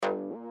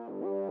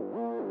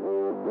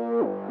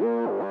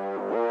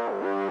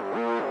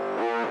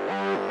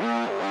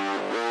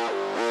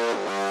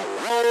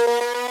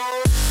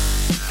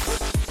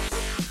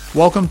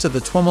Welcome to the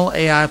TWIML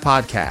AI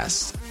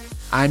Podcast.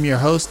 I'm your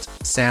host,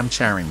 Sam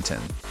Charrington.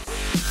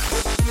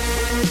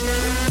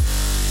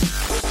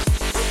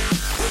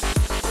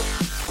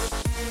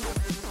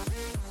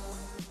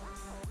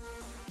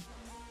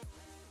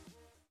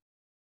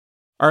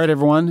 All right,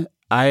 everyone.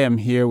 I am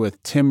here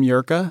with Tim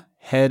Yerka,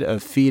 head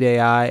of Feed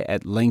AI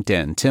at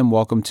LinkedIn. Tim,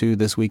 welcome to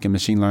This Week in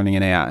Machine Learning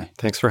and AI.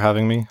 Thanks for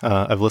having me.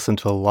 I've listened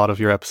to a lot of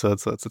your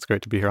episodes, so it's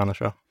great to be here on the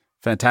show.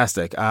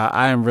 Fantastic.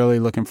 I am really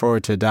looking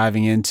forward to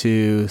diving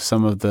into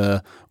some of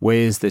the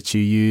ways that you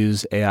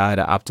use AI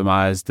to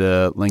optimize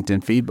the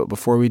LinkedIn feed. But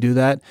before we do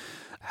that,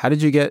 how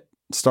did you get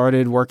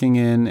started working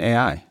in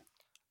AI?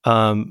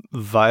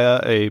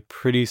 Via a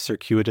pretty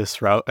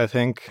circuitous route, I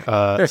think.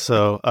 That's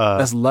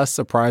less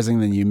surprising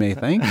than you may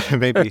think.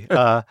 Maybe.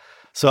 My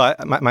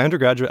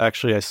undergraduate,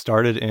 actually, I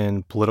started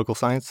in political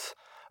science.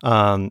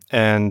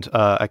 And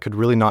I could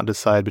really not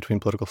decide between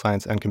political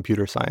science and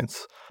computer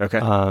science. Okay.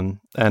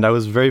 And I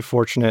was very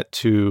fortunate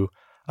to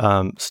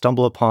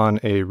stumble upon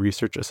a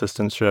research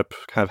assistantship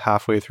kind of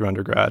halfway through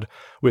undergrad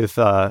with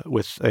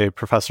a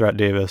professor at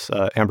Davis,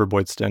 Amber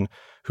Boydston,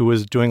 who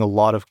was doing a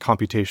lot of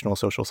computational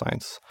social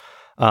science.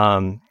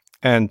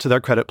 And to their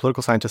credit,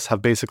 political scientists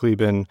have basically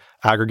been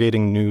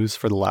aggregating news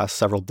for the last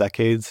several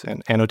decades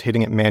and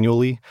annotating it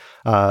manually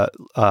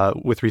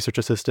with research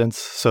assistants.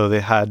 So they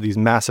had these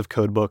massive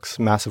code books,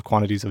 massive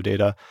quantities of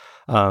data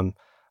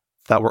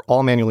that were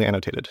all manually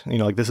annotated. You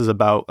know, like this is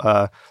about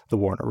the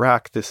war in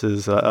Iraq. This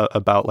is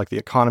about like the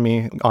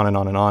economy, on and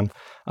on and on.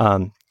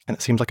 And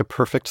it seems like a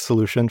perfect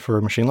solution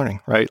for machine learning,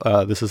 right?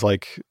 This is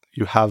like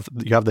you have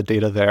the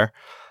data there.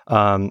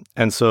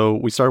 And so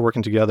we started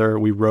working together.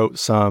 We wrote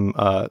some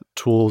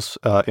tools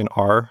in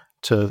R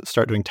to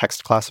start doing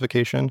text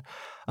classification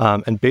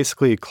and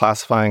basically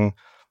classifying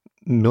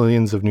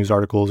millions of news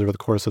articles over the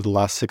course of the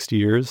last 60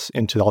 years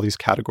into all these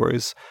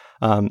categories,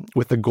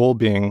 with the goal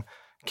being,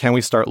 can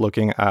we start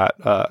looking at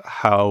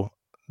how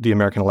the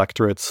American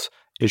electorate's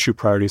issue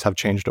priorities have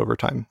changed over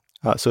time?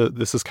 So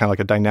this is kind of like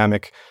a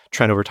dynamic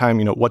trend over time.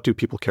 You know, what do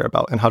people care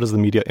about, and how does the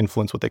media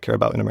influence what they care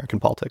about in American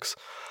politics?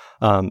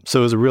 So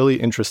it was a really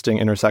interesting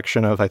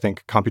intersection of, I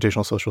think,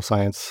 computational social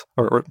science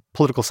or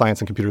political science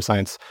and computer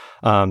science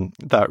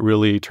that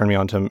really turned me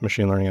on to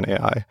machine learning and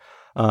AI.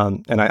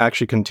 And I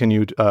actually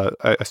continued,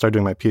 I started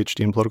doing my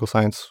PhD in political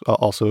science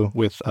also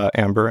with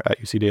Amber at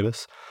UC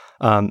Davis.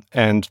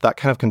 And that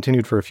kind of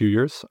continued for a few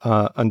years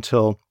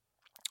until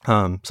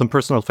some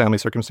personal family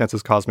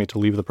circumstances caused me to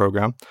leave the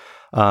program.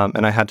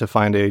 And I had to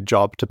find a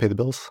job to pay the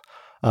bills.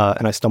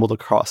 And I stumbled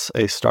across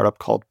a startup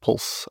called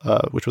Pulse,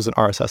 which was an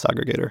RSS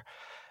aggregator.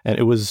 And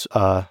it was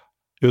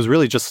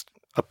really just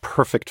a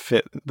perfect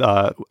fit.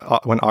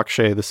 When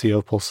Akshay, the CEO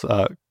of Pulse,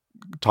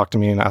 talked to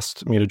me and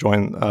asked me to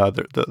join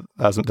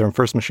as their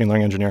first machine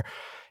learning engineer,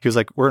 he was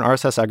like, "We're an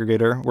RSS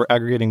aggregator. We're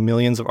aggregating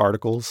millions of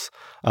articles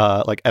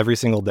like every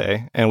single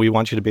day, and we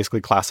want you to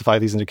basically classify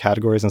these into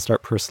categories and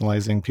start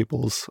personalizing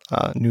people's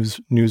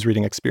news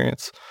reading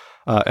experience."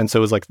 And so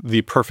it was like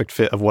the perfect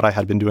fit of what I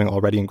had been doing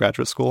already in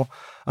graduate school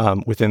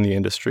within the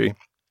industry.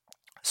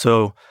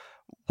 So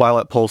while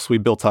at Pulse, we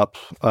built up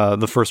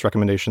the first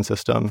recommendation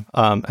system,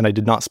 and I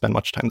did not spend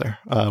much time there.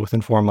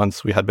 Within 4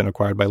 months, we had been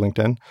acquired by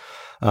LinkedIn,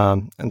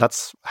 and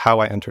that's how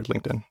I entered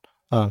LinkedIn.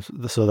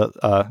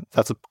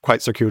 That's a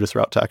quite circuitous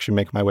route to actually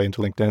make my way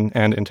into LinkedIn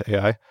and into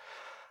AI.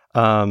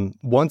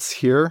 Once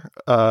here,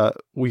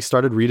 we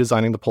started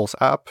redesigning the Pulse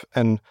app,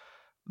 and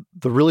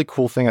the really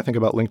cool thing I think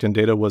about LinkedIn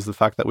data was the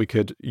fact that we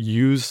could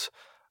use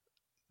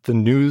the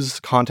news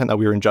content that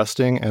we were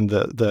ingesting and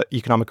the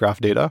economic graph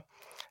data,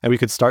 and we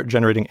could start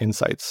generating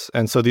insights.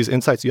 And so these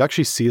insights, you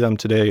actually see them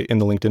today in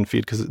the LinkedIn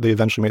feed because they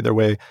eventually made their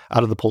way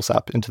out of the Pulse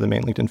app into the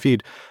main LinkedIn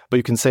feed. But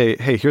you can say,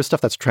 hey, here's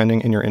stuff that's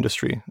trending in your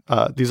industry.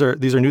 These are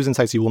news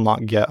insights you will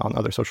not get on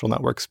other social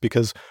networks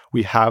because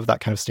we have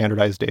that kind of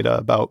standardized data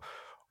about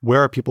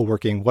where are people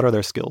working, what are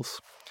their skills.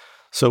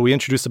 So we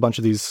introduced a bunch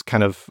of these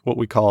kind of what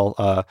we call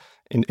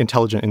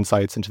intelligent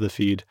insights into the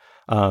feed,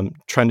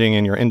 trending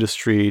in your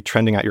industry,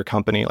 trending at your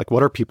company. Like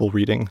what are people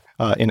reading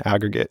in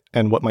aggregate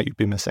and what might you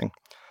be missing?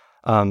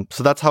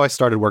 So that's how I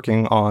started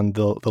working on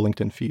the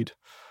LinkedIn feed.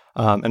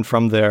 And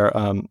from there,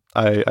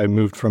 I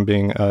moved from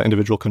being an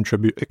individual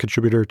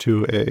contributor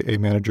to a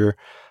manager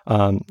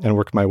and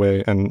worked my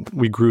way. And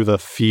we grew the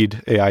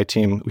feed AI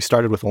team. We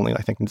started with only,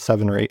 I think,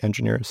 7 or 8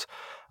 engineers.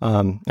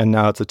 And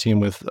now it's a team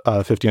with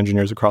 50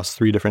 engineers across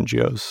 3 different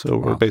geos. So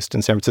we're based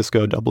in San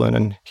Francisco, Dublin,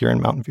 and here in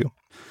Mountain View.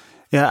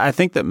 Yeah, I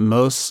think that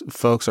most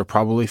folks are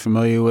probably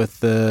familiar with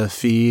the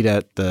feed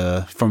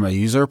from a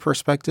user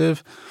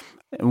perspective.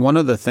 And one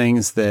of the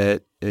things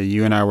that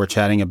you and I were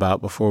chatting about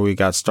before we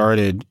got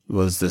started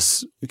was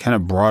this kind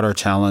of broader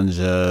challenge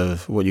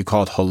of what you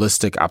called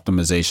holistic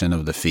optimization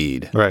of the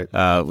feed, right?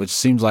 Which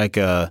seems like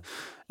an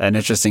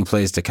interesting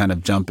place to kind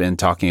of jump in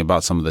talking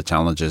about some of the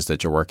challenges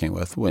that you're working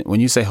with.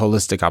 When you say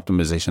holistic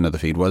optimization of the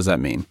feed, what does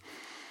that mean?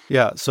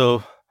 Yeah,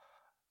 so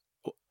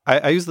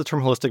I use the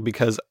term holistic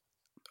because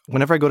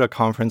whenever I go to a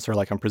conference or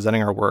like I'm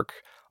presenting our work,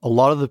 a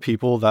lot of the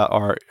people that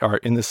are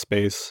in this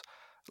space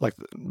like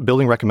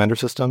building recommender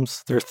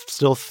systems, they're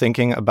still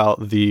thinking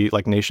about the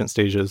like nascent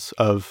stages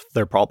of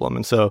their problem.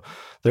 And so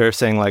they're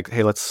saying like,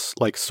 hey, let's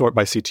like sort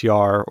by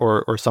CTR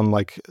or some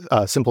like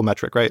simple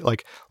metric, right?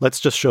 Like let's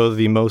just show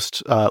the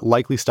most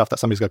likely stuff that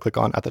somebody's going to click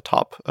on at the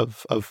top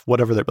of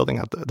whatever they're building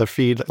out, the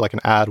feed, like an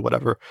ad,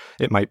 whatever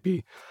it might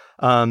be.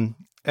 I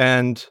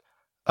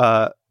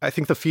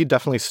think the feed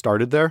definitely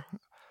started there,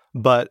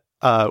 but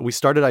we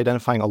started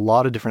identifying a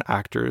lot of different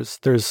actors.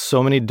 There's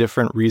so many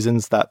different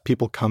reasons that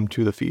people come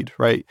to the feed,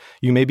 right?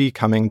 You may be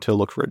coming to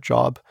look for a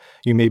job.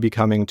 You may be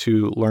coming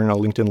to learn a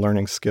LinkedIn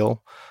learning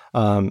skill.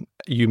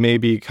 You may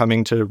be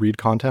coming to read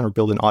content or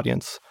build an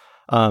audience.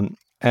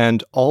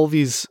 And all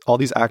these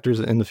actors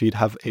in the feed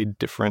have a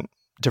different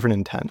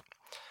intent.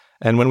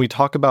 And when we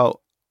talk about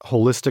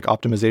holistic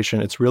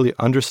optimization, it's really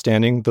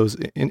understanding those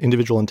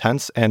individual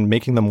intents and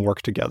making them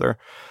work together.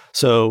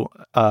 So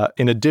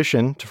in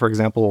addition to, for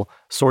example,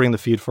 sorting the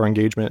feed for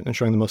engagement and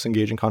showing the most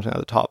engaging content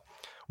at the top,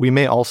 we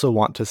may also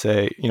want to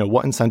say,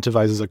 what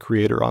incentivizes a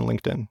creator on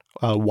LinkedIn?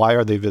 Why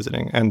are they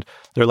visiting? And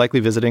they're likely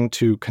visiting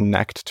to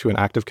connect to an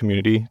active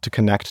community, to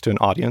connect to an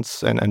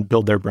audience and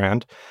build their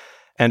brand.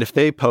 And if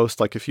they post,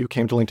 like if you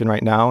came to LinkedIn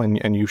right now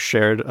and you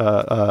shared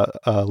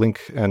a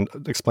link and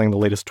explained the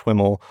latest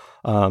TWIML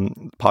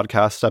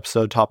podcast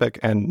episode topic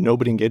and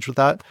nobody engaged with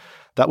that,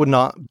 that would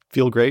not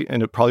feel great.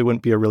 And it probably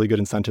wouldn't be a really good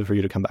incentive for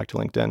you to come back to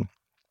LinkedIn.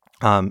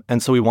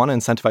 And so we want to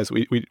incentivize,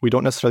 we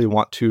don't necessarily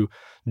want to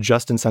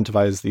just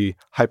incentivize the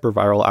hyper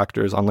viral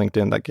actors on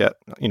LinkedIn that get,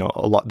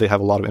 they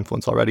have a lot of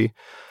influence already.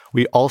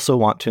 We also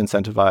want to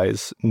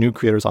incentivize new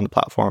creators on the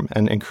platform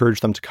and encourage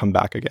them to come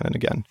back again and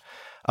again.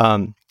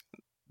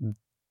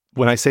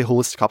 When I say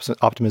holistic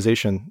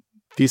optimization,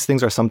 these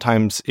things are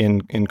sometimes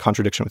in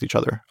contradiction with each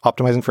other.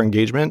 Optimizing for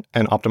engagement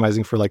and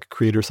optimizing for like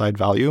creator side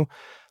value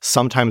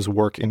sometimes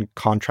work in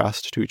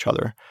contrast to each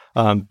other,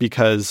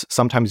 because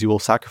sometimes you will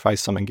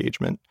sacrifice some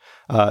engagement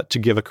to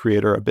give a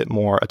creator a bit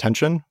more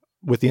attention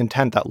with the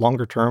intent that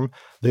longer term,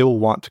 they will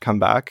want to come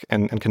back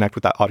and connect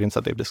with that audience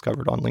that they've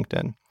discovered on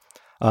LinkedIn.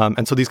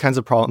 And so these kinds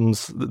of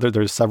problems,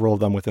 there's several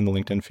of them within the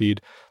LinkedIn feed.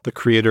 The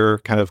creator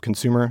kind of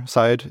consumer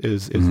side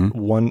is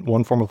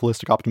one form of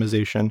holistic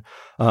optimization.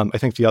 I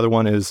think the other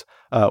one is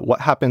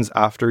what happens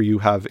after you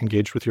have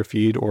engaged with your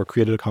feed or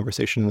created a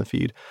conversation in the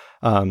feed.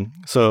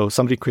 So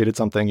somebody created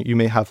something, you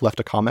may have left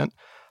a comment.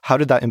 How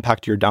did that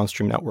impact your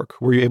downstream network?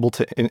 Were you able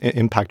to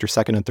impact your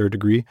second and third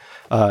degree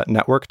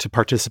network to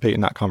participate in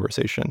that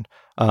conversation?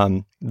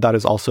 That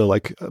is also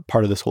like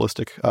part of this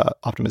holistic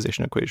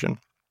optimization equation.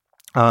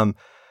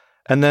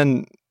 And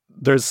then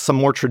there's some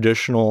more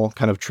traditional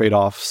kind of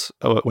trade-offs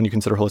when you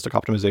consider holistic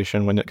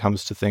optimization when it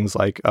comes to things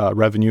like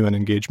revenue and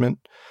engagement.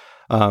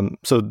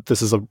 So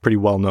this is a pretty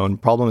well-known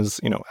problem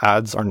is,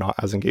 ads are not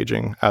as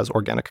engaging as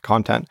organic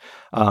content.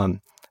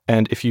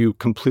 And if you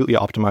completely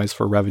optimize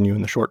for revenue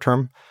in the short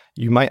term,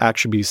 you might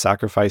actually be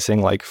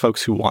sacrificing like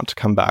folks who want to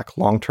come back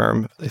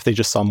long-term if they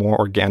just saw more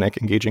organic,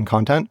 engaging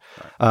content.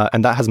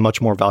 And that has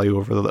much more value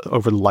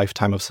over the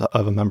lifetime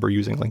of a member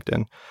using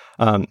LinkedIn.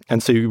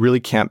 And so you really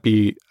can't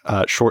be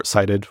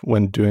short-sighted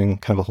when doing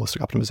kind of a holistic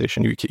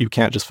optimization. You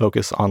can't just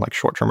focus on like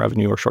short-term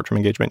revenue or short-term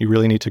engagement. You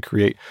really need to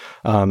create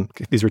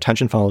these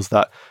retention funnels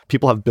that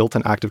people have built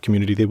an active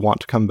community. They want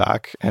to come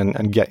back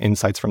and get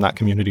insights from that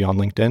community on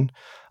LinkedIn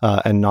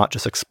and not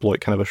just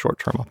exploit kind of a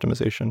short-term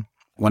optimization.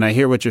 When I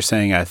hear what you're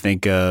saying, I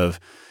think of,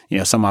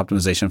 some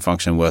optimization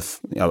function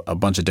with a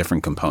bunch of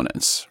different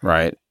components,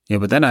 right?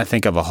 But then I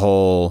think of a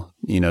whole,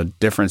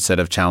 different set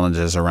of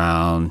challenges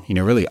around,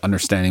 really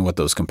understanding what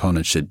those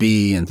components should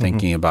be and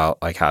thinking about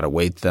like how to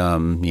weight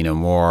them,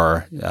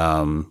 more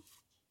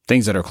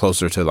things that are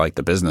closer to like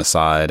the business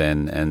side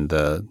and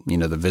the,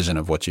 the vision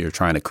of what you're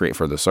trying to create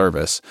for the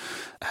service.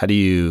 How do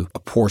you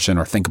apportion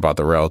or think about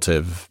the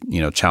relative,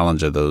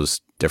 challenge of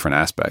those different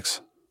aspects?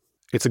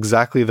 It's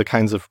exactly the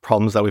kinds of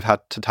problems that we've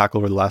had to tackle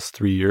over the last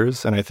 3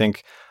 years. And I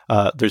think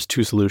there's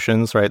two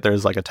solutions, right?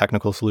 There's like a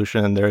technical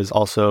solution, and there's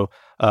also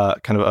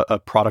kind of a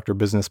product or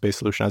business-based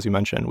solution, as you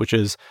mentioned, which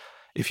is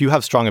if you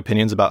have strong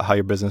opinions about how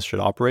your business should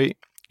operate,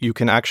 you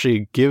can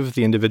actually give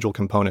the individual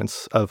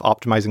components of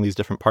optimizing these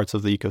different parts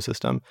of the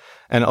ecosystem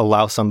and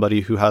allow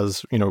somebody who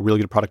has, really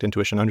good product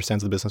intuition,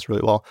 understands the business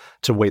really well,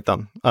 to weight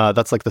them.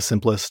 That's like the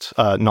simplest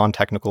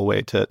non-technical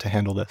way to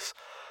handle this.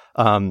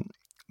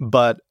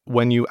 But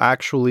when you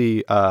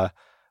actually get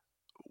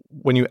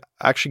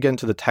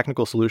into the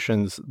technical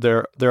solutions,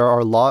 there are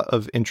a lot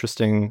of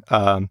interesting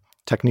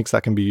techniques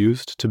that can be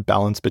used to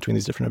balance between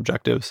these different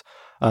objectives.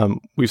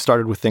 We've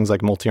started with things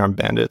like multi-arm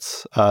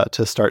bandits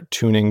to start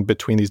tuning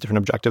between these different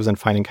objectives and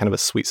finding kind of a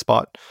sweet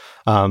spot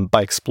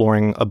by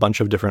exploring a bunch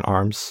of different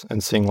arms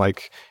and seeing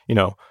like,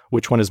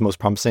 which one is most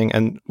promising.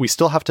 And we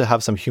still have to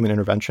have some human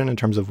intervention in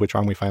terms of which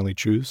arm we finally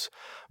choose,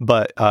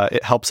 but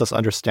it helps us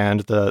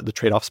understand the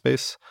trade-off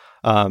space.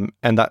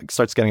 And that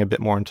starts getting a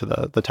bit more into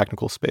the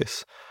technical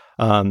space.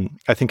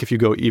 I think if you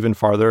go even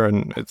farther,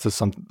 and it's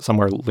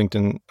somewhere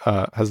LinkedIn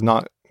has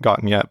not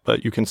gotten yet,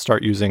 but you can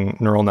start using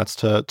neural nets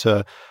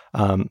to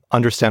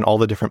understand all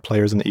the different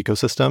players in the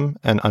ecosystem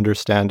and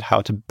understand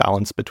how to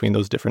balance between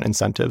those different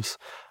incentives.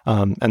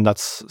 And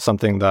that's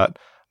something that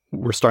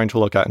we're starting to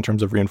look at in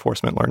terms of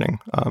reinforcement learning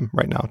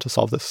right now to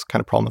solve this kind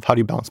of problem of how do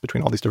you balance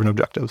between all these different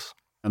objectives.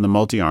 On the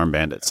multi-arm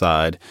bandit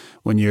side,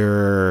 when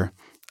you're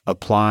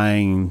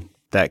applying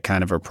that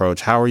kind of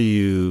approach, how are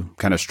you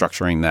kind of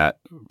structuring that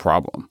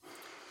problem?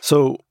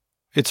 So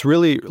it's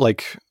really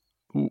like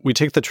we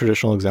take the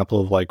traditional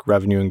example of like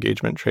revenue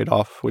engagement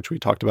trade-off, which we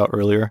talked about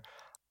earlier.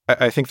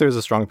 I think there's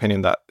a strong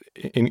opinion that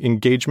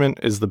engagement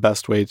is the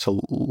best way to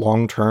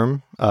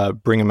long-term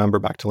bring a member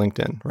back to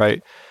LinkedIn,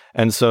 right?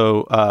 And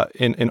so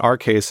in our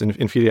case,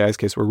 in Feed.ai's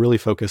case, we're really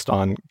focused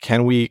on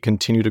can we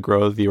continue to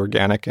grow the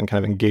organic and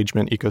kind of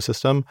engagement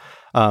ecosystem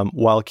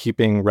while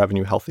keeping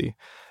revenue healthy.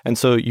 And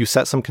so you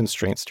set some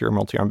constraints to your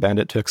multi-arm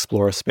bandit to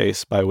explore a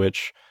space by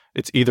which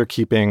it's either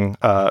keeping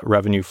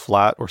revenue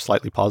flat or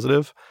slightly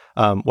positive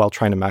while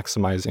trying to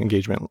maximize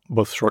engagement,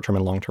 both short-term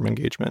and long-term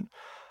engagement.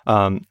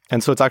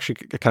 And so it's actually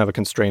kind of a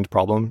constrained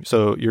problem.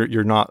 So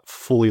you're not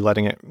fully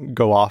letting it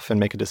go off and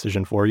make a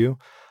decision for you,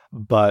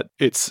 but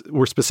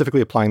we're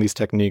specifically applying these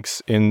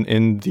techniques in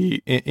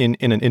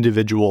an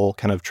individual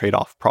kind of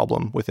trade-off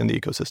problem within the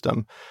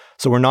ecosystem.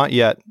 So we're not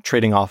yet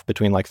trading off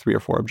between like 3 or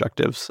 4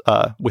 objectives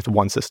with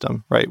one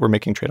system, right? We're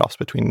making trade-offs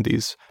between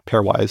these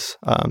pairwise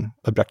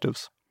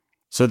objectives.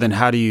 So then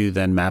how do you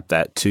then map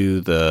that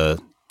to the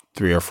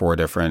 3 or 4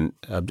 different,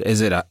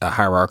 is it a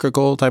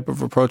hierarchical type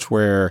of approach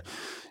where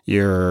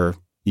you're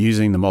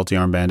using the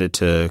multi-arm bandit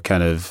to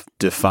kind of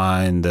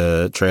define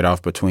the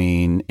trade-off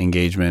between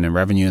engagement and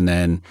revenue, and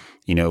then,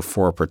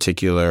 for a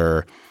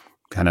particular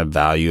kind of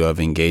value of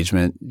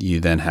engagement, you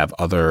then have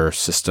other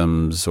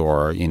systems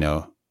or,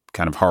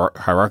 kind of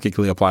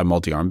hierarchically apply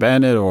multi-arm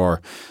bandit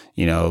or,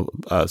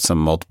 some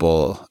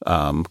multiple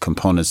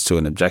components to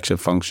an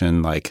objective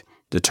function, like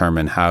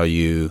determine how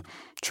you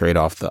trade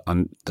off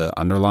the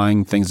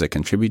underlying things that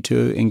contribute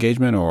to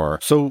engagement? Or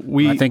am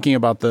I thinking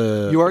about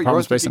the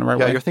problem space in the right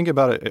way? Yeah, you're thinking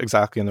about it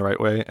exactly in the right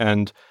way.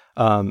 And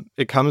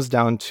it comes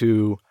down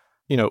to,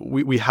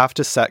 we have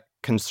to set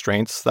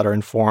constraints that are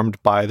informed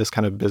by this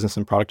kind of business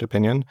and product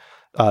opinion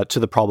to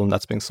the problem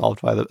that's being solved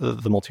by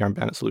the multi-arm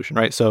bandit solution,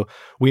 right? So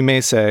we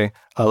may say,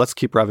 let's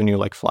keep revenue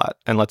like flat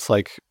and let's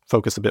like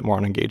focus a bit more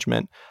on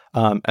engagement.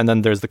 And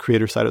then there's the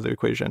creator side of the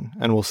equation.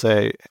 And we'll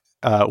say,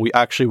 we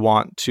actually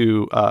want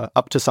to,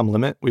 up to some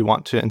limit, we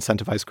want to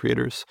incentivize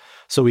creators.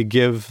 So we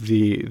give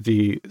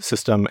the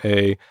system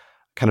a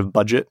kind of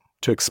budget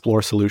to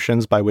explore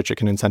solutions by which it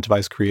can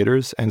incentivize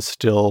creators and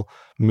still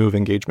move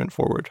engagement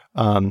forward.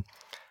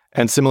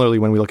 And similarly,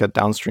 when we look at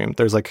downstream,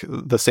 there's like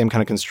the same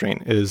kind of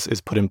constraint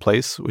is put in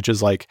place, which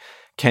is like,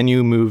 can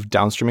you move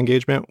downstream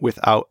engagement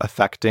without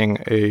affecting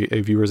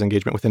a viewer's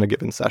engagement within a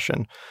given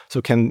session? So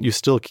can you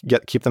still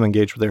keep them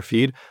engaged with their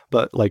feed,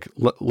 but like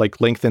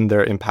lengthen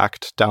their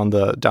impact down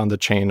the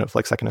chain of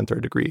like second and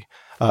third degree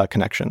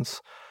connections?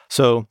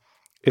 So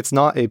it's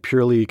not a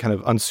purely kind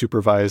of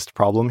unsupervised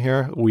problem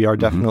here. We are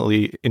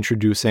definitely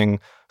introducing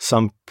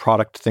some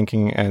product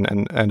thinking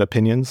and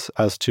opinions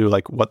as to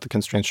like what the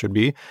constraints should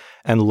be,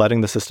 and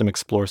letting the system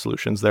explore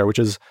solutions there,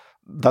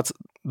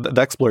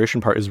 the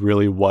exploration part is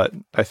really what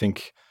I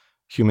think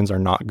humans are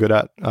not good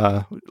at,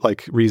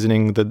 like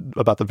reasoning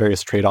about the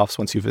various trade-offs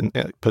once you've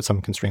put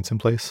some constraints in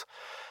place.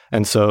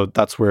 And so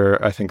that's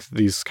where I think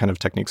these kind of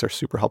techniques are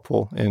super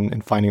helpful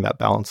in finding that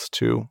balance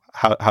to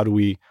how do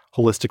we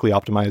holistically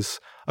optimize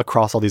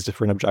across all these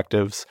different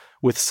objectives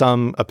with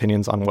some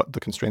opinions on what the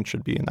constraints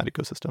should be in that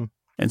ecosystem.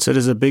 And so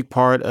does a big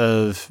part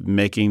of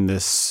making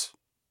this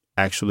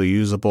actually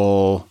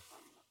usable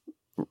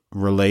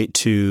relate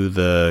to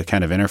the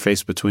kind of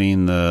interface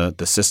between the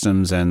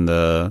systems and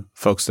the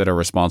folks that are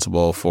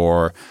responsible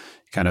for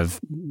kind of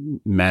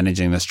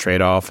managing this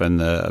trade-off and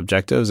the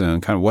objectives,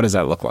 and kind of what does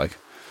that look like?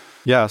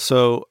 Yeah.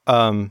 So,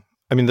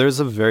 there's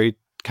a very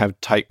kind of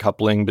tight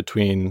coupling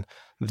between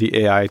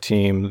the AI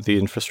team, the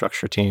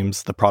infrastructure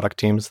teams, the product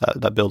teams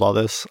that build all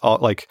this.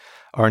 Like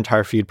our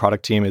entire Feed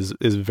product team is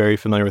very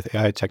familiar with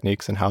AI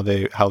techniques and how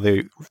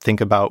they think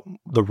about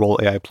the role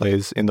AI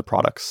plays in the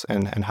products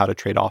and how to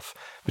trade off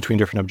between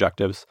different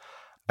objectives.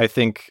 I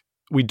think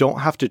we don't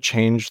have to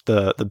change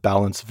the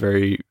balance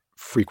very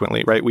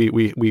frequently, right?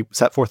 We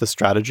set forth a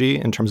strategy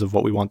in terms of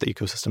what we want the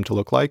ecosystem to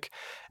look like,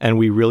 and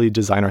we really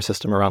design our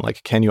system around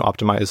like, can you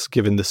optimize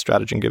given this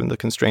strategy and given the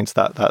constraints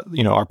that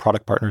our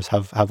product partners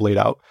have laid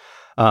out.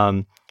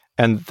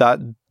 And that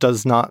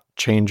does not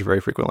change very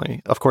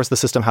frequently. Of course, the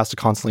system has to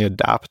constantly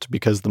adapt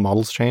because the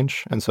models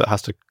change, and so it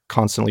has to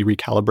constantly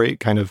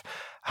recalibrate kind of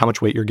how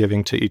much weight you're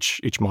giving to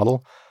each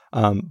model.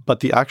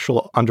 But the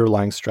actual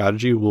underlying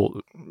strategy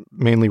will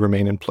mainly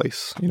remain in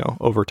place,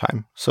 over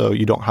time. So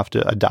you don't have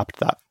to adapt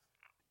that.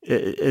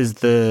 Is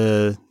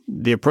the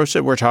approach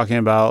that we're talking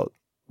about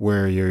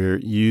where you're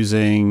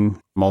using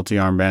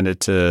multi-arm bandit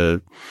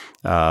to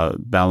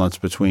balance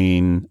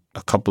between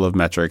a couple of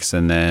metrics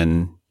and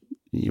then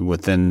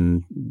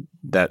within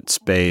that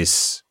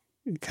space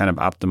kind of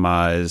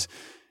optimize,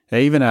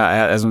 Even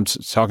as I'm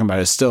talking about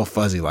it, it's still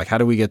fuzzy. Like, how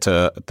do we get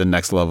to the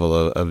next level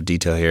of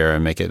detail here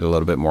and make it a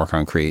little bit more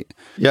concrete?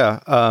 Yeah.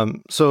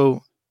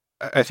 So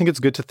I think it's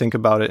good to think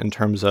about it in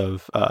terms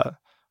of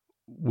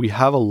we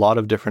have a lot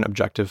of different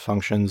objective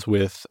functions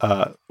with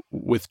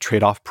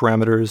trade-off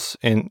parameters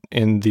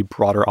in the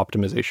broader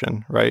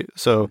optimization, right?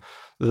 So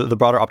the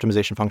broader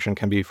optimization function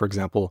can be, for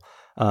example,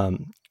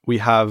 we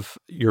have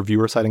your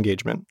viewer-side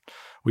engagement,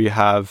 we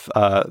have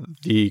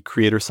the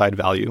creator-side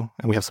value,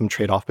 and we have some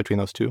trade-off between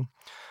those two.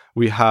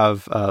 We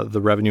have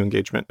the revenue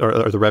engagement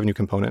or the revenue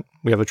component.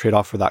 We have a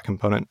trade-off for that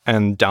component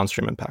and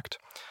downstream impact.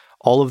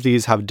 All of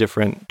these have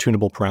different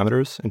tunable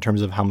parameters in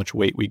terms of how much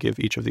weight we give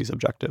each of these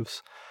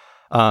objectives.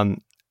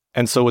 And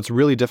so what's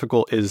really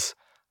difficult is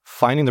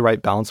finding the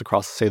right balance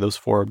across, say, those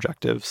four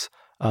objectives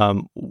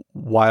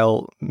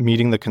while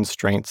meeting the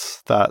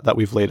constraints that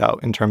we've laid out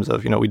in terms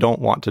of, we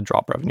don't want to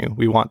drop revenue.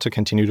 We want to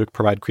continue to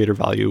provide creator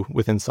value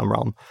within some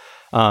realm.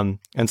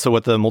 And so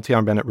what the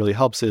multi-arm bandit really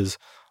helps is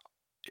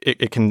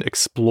it can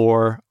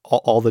explore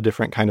all the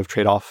different kind of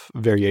trade-off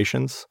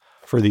variations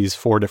for these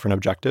four different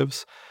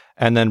objectives,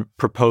 and then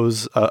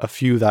propose a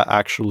few that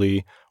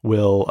actually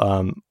will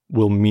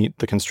meet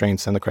the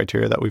constraints and the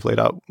criteria that we've laid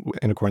out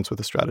in accordance with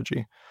the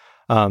strategy.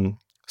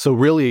 So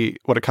really,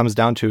 what it comes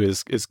down to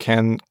is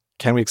can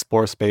we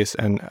explore space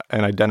and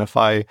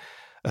identify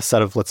a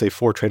set of, let's say,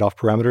 four trade-off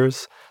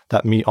parameters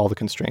that meet all the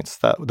constraints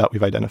that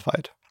we've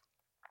identified.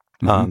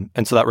 Mm-hmm.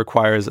 And so that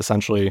requires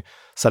essentially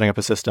setting up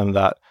a system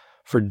that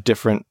for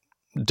different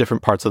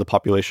parts of the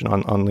population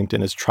on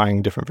LinkedIn is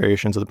trying different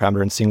variations of the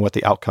parameter and seeing what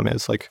the outcome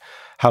is. Like,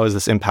 how is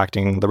this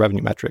impacting the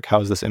revenue metric?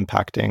 How is this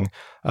impacting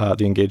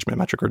the engagement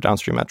metric or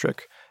downstream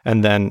metric?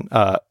 And then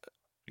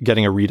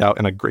getting a readout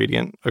and a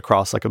gradient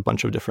across like a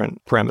bunch of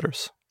different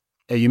parameters.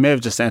 You may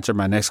have just answered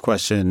my next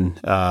question,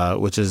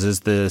 which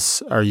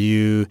is are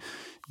you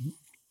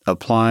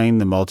applying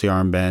the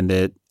multi-arm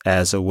bandit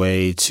as a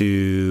way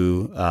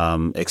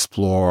to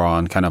explore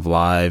on kind of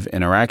live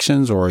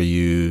interactions, or are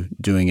you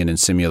doing it in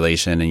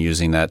simulation and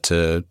using that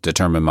to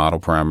determine model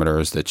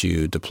parameters that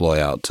you deploy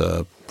out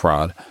to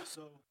prod?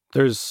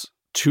 There's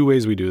two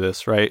ways we do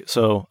this, right?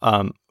 So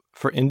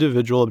for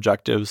individual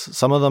objectives,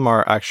 some of them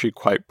are actually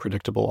quite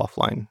predictable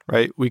offline,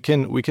 right? We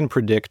can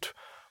predict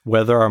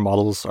whether our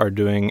models are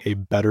doing a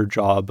better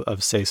job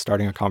of, say,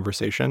 starting a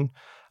conversation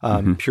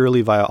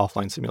purely via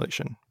offline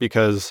simulation.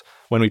 Because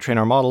when we train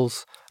our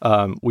models,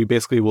 we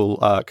basically will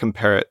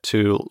compare it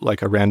to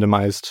like a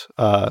randomized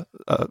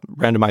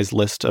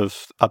list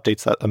of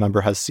updates that a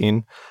member has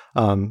seen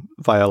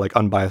via like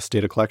unbiased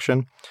data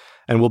collection.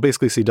 And we'll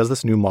basically see, does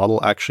this new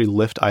model actually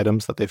lift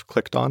items that they've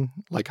clicked on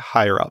like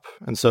higher up?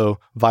 And so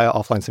via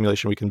offline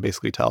simulation, we can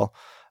basically tell,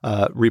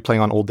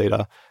 replaying on old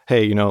data,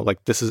 hey,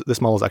 like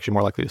this model is actually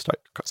more likely to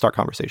start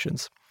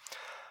conversations.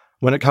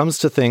 When it comes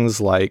to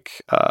things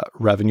like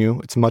revenue,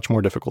 it's much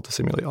more difficult to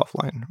simulate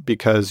offline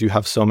because you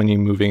have so many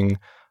moving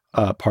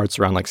parts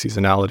around like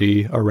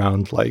seasonality,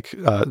 around like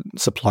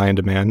supply and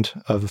demand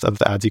of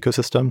the ads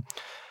ecosystem.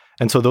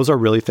 And so those are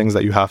really things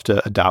that you have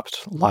to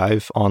adapt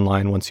live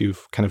online once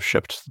you've kind of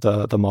shipped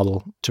the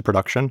model to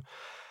production.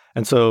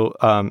 And so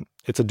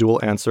it's a dual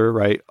answer,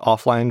 right?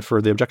 Offline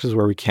for the objectives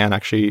where we can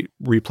actually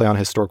replay on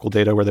historical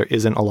data where there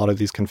isn't a lot of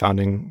these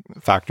confounding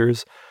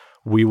factors,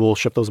 we will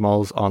ship those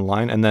models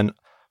online. And then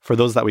for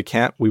those that we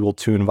can't, we will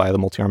tune via the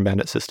multi-arm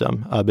bandit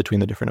system between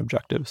the different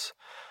objectives.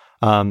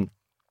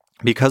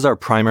 Because our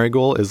primary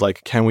goal is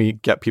like, can we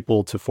get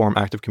people to form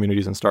active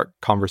communities and start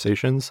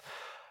conversations?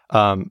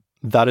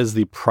 That is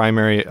the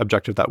primary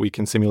objective that we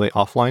can simulate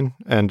offline.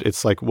 And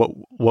it's like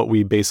what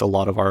we base a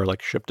lot of our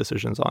like ship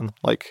decisions on.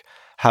 Like,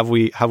 have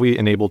we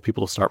enabled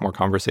people to start more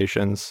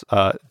conversations?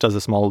 Does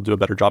this model do a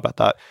better job at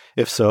that?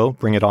 If so,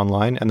 bring it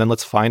online. And then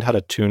let's find how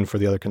to tune for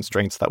the other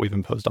constraints that we've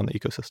imposed on the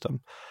ecosystem,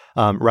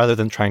 rather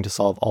than trying to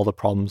solve all the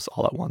problems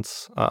all at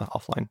once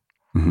offline.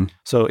 Mm-hmm.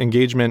 So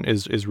engagement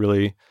is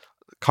really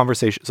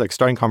conversations, like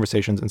starting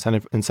conversations,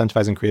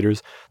 incentivizing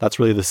creators. That's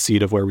really the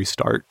seed of where we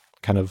start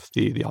kind of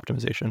the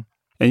optimization.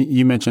 And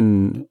you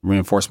mentioned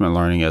reinforcement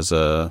learning as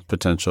a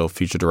potential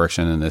future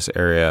direction in this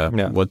area.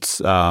 Yeah.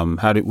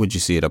 Would you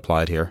see it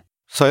applied here?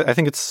 So I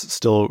think it's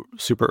still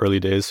super early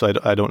days. So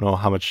I don't know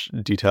how much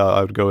detail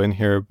I would go in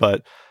here,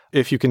 but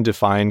if you can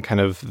define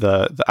kind of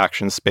the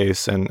action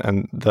space and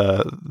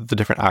the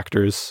different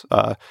actors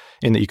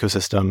in the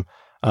ecosystem,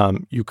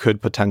 you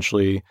could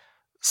potentially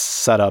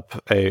set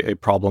up a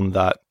problem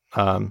that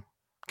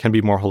can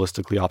be more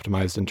holistically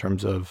optimized in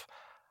terms of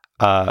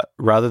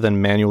rather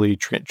than manually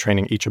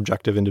training each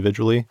objective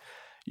individually,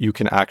 you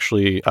can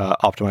actually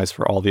optimize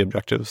for all the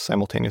objectives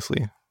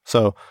simultaneously.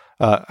 So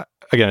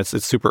again,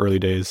 it's super early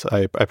days.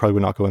 I probably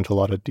would not go into a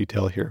lot of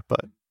detail here,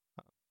 but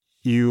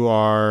you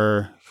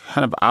are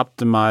kind of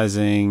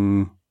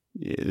optimizing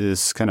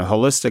this kind of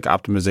holistic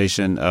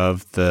optimization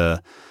of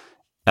the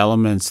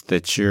elements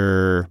that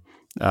you're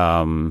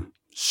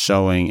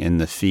showing in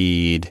the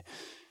feed.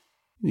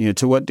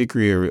 To what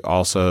degree are we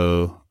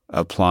also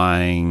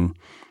applying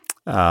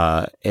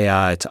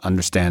AI to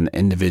understand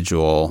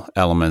individual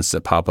elements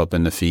that pop up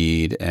in the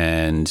feed,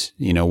 and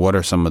what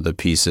are some of the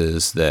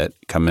pieces that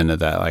come into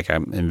that? Like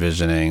I'm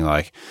envisioning,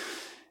 like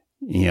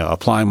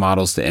applying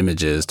models to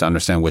images to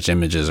understand which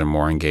images are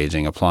more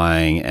engaging,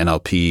 applying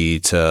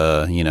NLP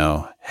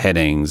to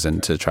headings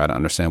and to try to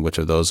understand which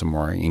of those are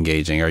more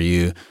engaging. Are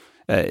you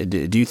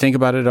do you think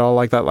about it at all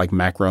like that, like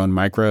macro and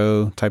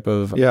micro type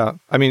of? Yeah.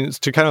 I mean, it's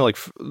to kind of like,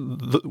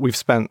 we've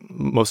spent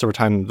most of our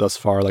time thus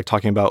far, like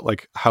talking about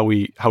like how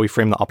we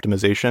frame the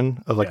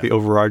optimization of like the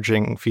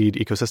overarching feed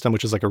ecosystem,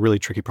 which is like a really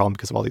tricky problem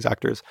because of all these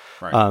actors.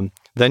 Right.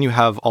 Then you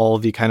have all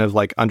the kind of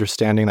like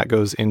understanding that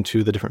goes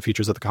into the different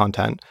features of the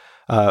content.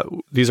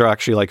 These are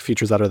actually like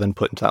features that are then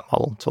put into that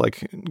model to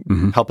like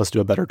help us do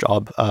a better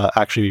job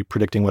actually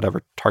predicting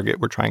whatever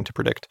target we're trying to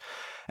predict.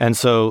 And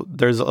so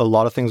there's a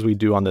lot of things we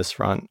do on this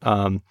front.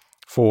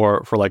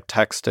 For like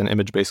text and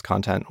image-based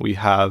content, we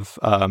have,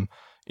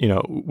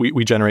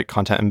 we generate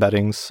content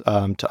embeddings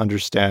to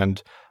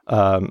understand,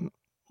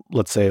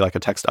 let's say like a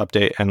text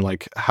update and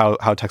like how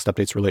text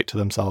updates relate to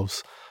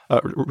themselves,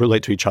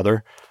 relate to each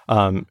other,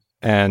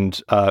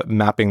 and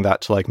mapping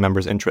that to like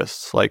members'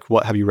 interests. Like,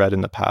 what have you read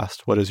in the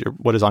past? What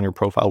is on your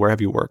profile? Where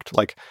have you worked?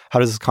 Like, how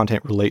does this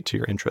content relate to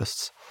your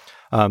interests?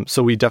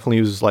 So we definitely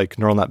use like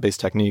neural net-based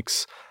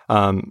techniques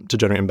to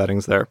generate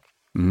embeddings there.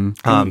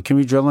 Mm-hmm. Can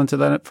we drill into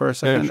that for a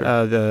second?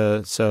 Yeah,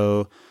 sure.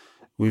 So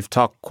we've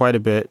talked quite a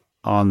bit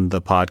on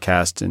the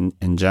podcast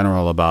in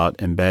general about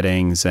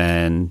embeddings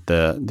and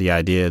the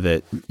idea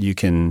that you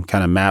can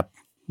kind of map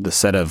the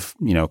set of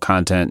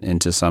content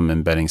into some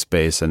embedding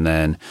space and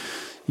then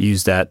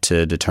use that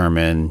to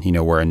determine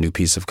where a new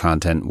piece of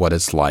content, what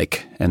it's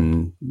like,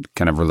 and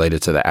kind of relate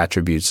it to the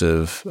attributes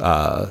of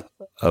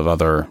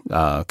other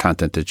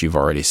content that you've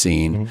already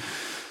seen. Mm-hmm.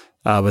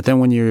 But then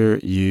when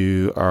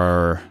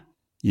you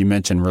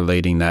mentioned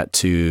relating that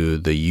to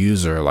the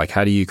user, like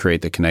how do you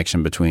create the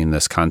connection between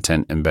this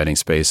content embedding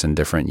space and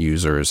different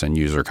users and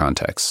user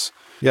contexts?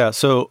 Yeah.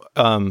 So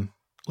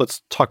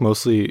let's talk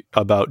mostly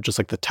about just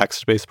like the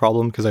text-based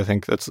problem, because I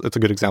think it's a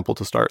good example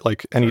to start,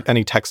 like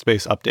any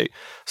text-based update.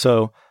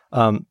 So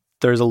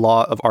there's a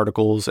lot of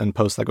articles and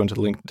posts that go into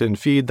the LinkedIn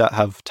feed that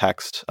have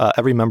text.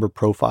 Every member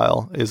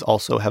profile is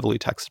also heavily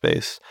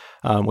text-based.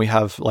 We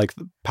have like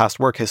past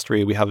work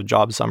history. We have a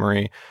job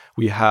summary.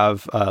 We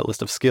have a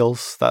list of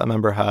skills that a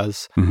member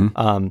has.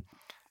 Mm-hmm.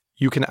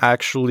 You can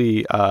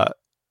actually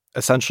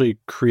essentially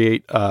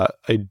create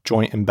a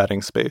joint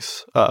embedding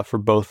space for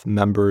both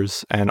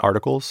members and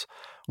articles,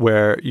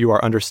 where you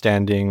are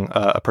understanding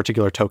a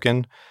particular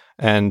token,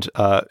 and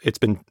it's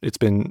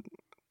been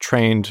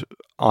trained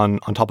on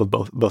top of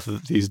both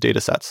of these data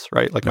sets,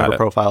 right? Like member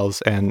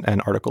profiles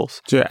and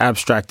articles. So you're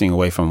abstracting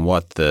away from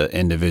what the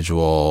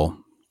individual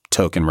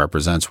token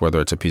represents,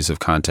 whether it's a piece of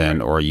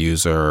content or a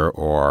user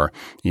or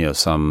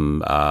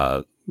some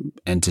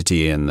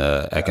entity in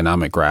the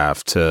economic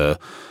graph, to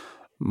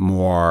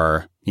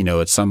more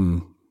it's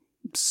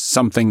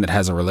something that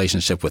has a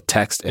relationship with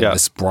text in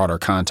this broader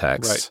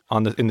context,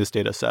 right? In this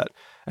data set.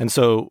 And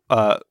so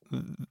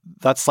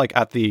that's like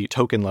at the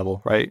token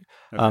level, right?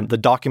 Okay. The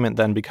document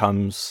then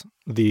becomes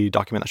the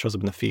document that shows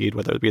up in the feed,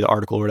 whether it be the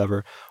article or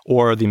whatever,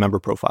 or the member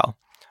profile.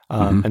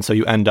 And so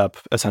you end up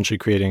essentially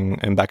creating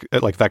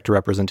like vector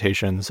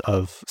representations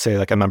of, say,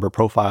 like a member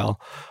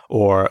profile,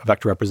 or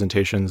vector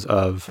representations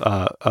of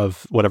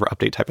whatever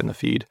update type in the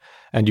feed.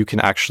 And you can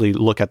actually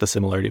look at the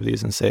similarity of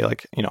these and say,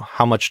 like,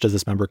 how much does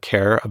this member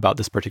care about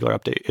this particular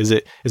update? Is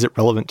it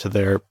relevant to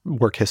their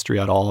work history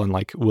at all? And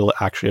like, will it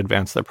actually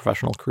advance their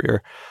professional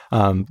career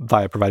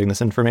via providing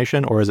this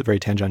information, or is it very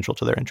tangential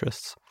to their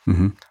interests?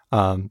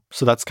 Mm-hmm.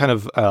 So that's kind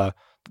of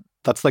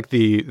that's like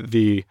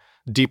the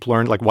deep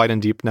learned, like wide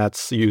and deep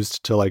nets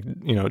used to like,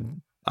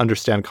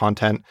 understand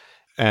content.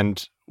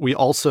 And we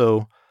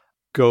also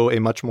go a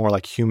much more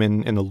like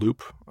human in the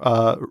loop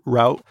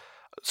route.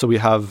 So we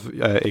have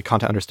a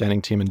content understanding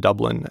team in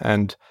Dublin,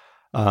 and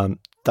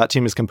that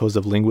team is composed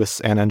of linguists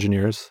and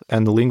engineers.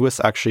 And the linguists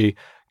actually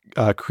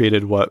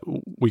created what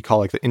we call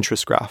like the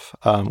interest graph,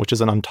 which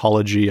is an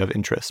ontology of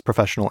interests,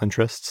 professional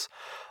interests.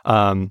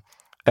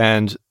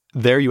 And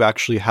there you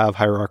actually have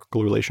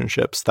hierarchical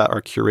relationships that are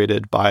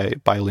curated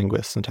by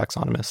linguists and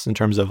taxonomists in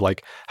terms of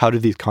like, how do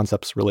these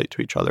concepts relate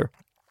to each other?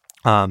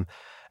 And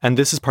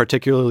this is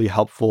particularly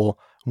helpful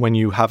when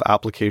you have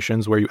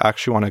applications where you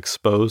actually want to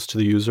expose to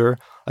the user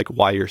like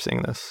why you're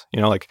seeing this.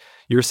 Like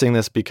you're seeing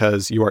this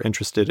because you are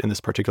interested in this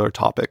particular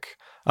topic.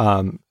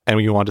 And when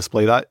you want to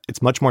display that,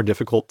 it's much more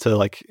difficult to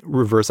like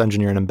reverse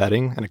engineer an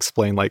embedding and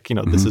explain like,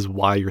 this is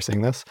why you're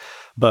seeing this.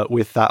 But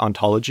with that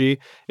ontology,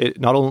 it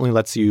not only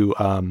lets you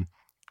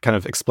kind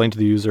of explain to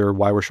the user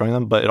why we're showing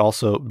them, but it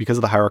also, because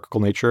of the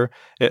hierarchical nature,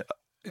 it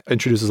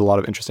introduces a lot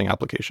of interesting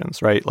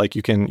applications, right? Like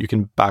you can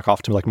back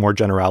off to like more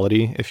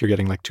generality if you're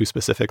getting like too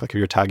specific, like if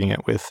you're tagging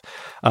it with,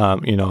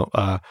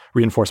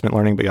 reinforcement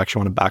learning, but you actually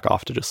want to back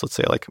off to just, let's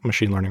say, like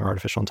machine learning or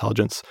artificial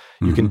intelligence.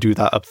 Mm-hmm. You can do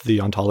that up to the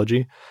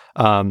ontology.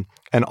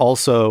 And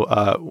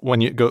also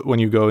when you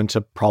go into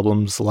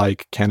problems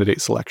like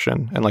candidate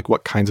selection and like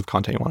what kinds of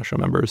content you want to show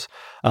members,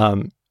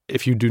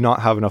 if you do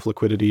not have enough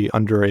liquidity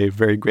under a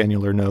very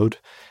granular node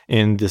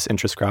in this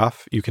interest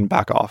graph, you can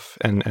back off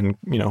and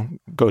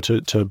go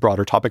to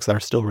broader topics that are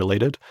still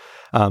related,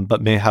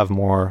 but may have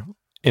more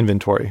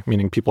inventory,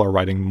 meaning people are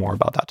writing more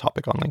about that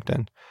topic on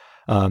LinkedIn.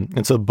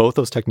 And so both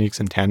those techniques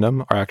in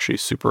tandem are actually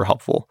super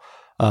helpful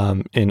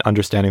in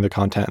understanding the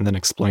content and then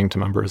explaining to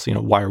members,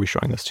 why are we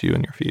showing this to you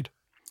in your feed?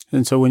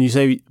 And so when you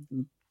say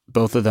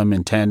both of them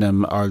in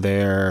tandem, are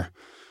there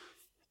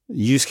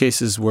use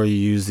cases where you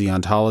use the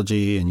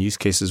ontology and use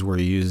cases where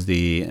you use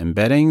the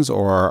embeddings,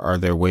 or are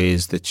there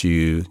ways that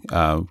you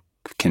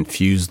can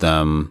fuse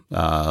them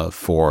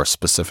for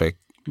specific,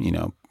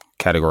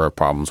 category of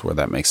problems where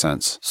that makes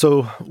sense?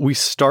 So we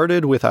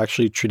started with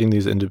actually treating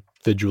these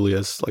individually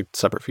as like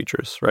separate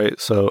features, right?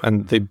 So,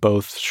 and they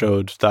both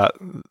showed that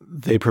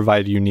they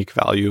provide unique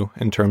value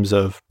in terms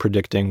of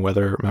predicting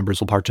whether members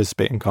will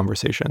participate in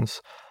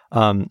conversations.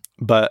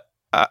 But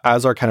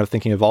as our kind of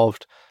thinking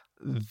evolved,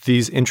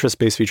 these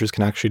interest-based features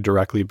can actually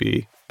directly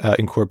be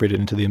incorporated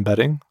into the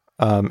embedding,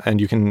 and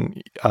you can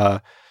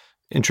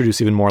introduce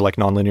even more like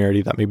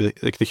nonlinearity that maybe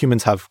like the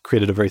humans have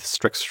created a very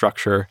strict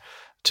structure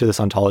to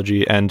this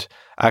ontology, and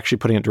actually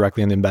putting it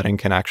directly in the embedding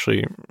can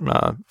actually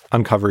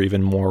uncover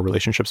even more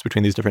relationships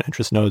between these different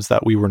interest nodes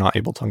that we were not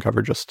able to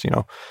uncover just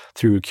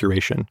through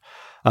curation.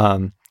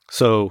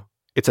 So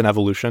it's an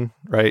evolution,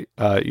 right?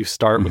 You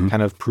start with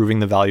kind of proving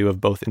the value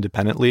of both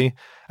independently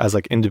as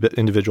like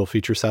individual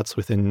feature sets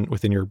within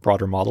your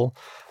broader model,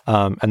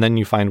 and then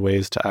you find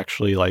ways to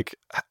actually like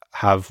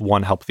have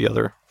one help the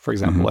other. For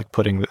example, like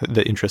putting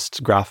the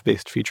interest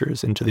graph-based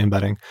features into the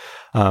embedding,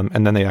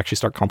 and then they actually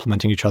start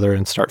complementing each other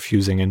and start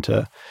fusing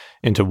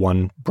into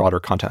one broader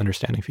content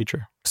understanding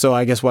feature. So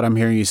I guess what I'm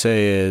hearing you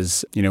say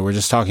is, we're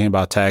just talking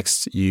about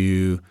text.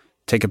 You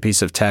take a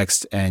piece of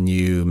text and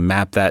you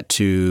map that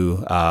to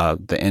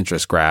the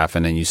interest graph,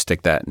 and then you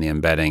stick that in the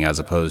embedding, as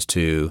opposed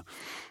to,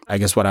 I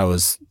guess what I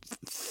was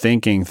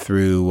thinking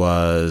through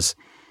was,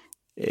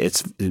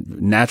 it's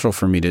natural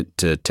for me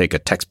to take a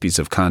text piece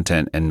of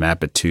content and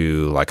map it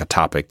to like a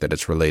topic that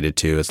it's related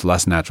to. It's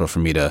less natural for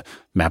me to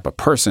map a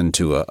person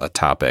to a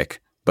topic.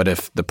 But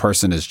if the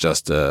person is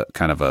just a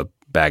kind of a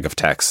bag of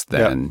text,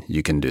 then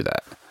you can do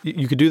that.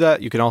 You could do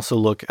that. You can also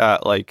look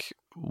at like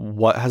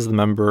what has the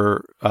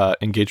member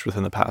engaged with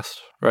in the past,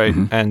 right?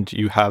 And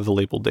you have the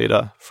labeled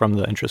data from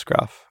the interest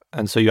graph.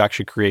 And so you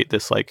actually create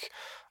this like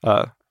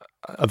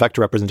a vector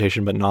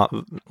representation, but not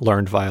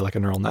learned via like a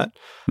neural net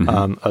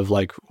of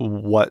like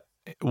what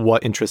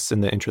interests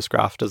in the interest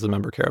graph does the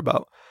member care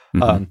about.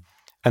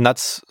 And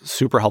that's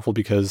super helpful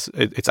because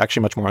it's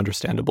actually much more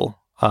understandable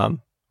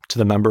to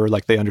the member.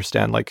 Like they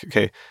understand like,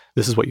 okay,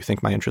 this is what you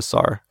think my interests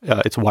are.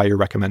 It's why you're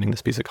recommending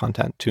this piece of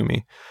content to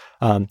me.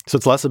 So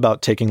it's less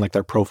about taking like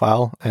their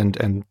profile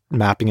and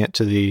mapping it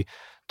to the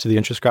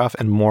interest graph,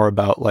 and more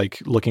about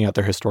like looking at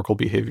their historical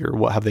behavior.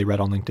 What have they read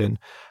on LinkedIn,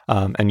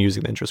 and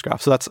using the interest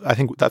graph. So I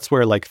think that's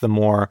where like the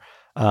more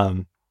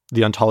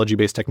the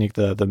ontology-based technique,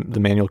 the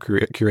manual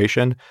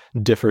curation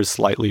differs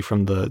slightly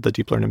from the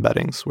deep learning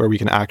embeddings, where we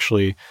can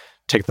actually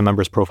take the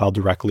member's profile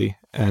directly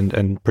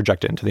and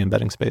project it into the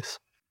embedding space.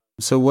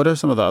 So what are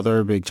some of the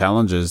other big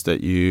challenges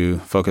that you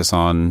focus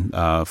on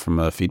from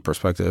a feed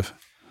perspective?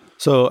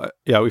 So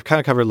we've kind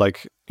of covered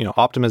like,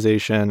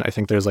 optimization. I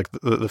think there's like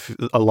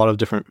a lot of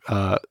different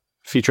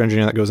feature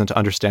engineering that goes into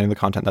understanding the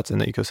content that's in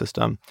the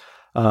ecosystem.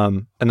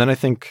 And then I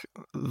think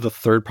the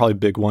third probably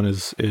big one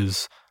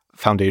is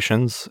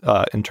foundations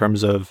in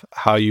terms of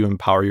how you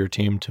empower your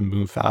team to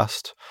move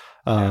fast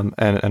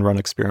and run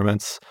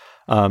experiments.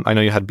 I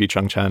know you had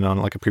Bi-Chung Chen on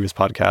like a previous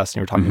podcast, and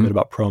you were talking a bit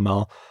about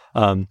ProML.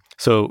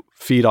 So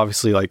feed,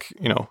 obviously, like,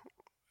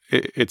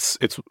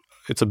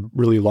 it's a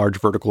really large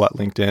vertical at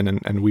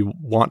LinkedIn, and we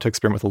want to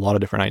experiment with a lot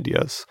of different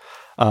ideas.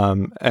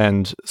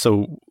 And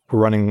so we're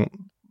running,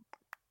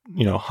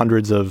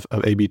 hundreds of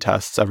A/B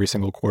tests every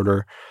single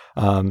quarter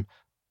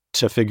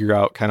to figure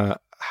out kind of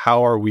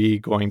how are we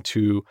going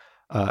to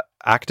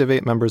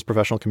activate members'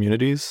 professional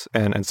communities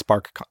and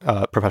spark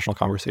professional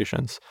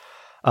conversations.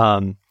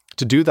 To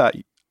do that,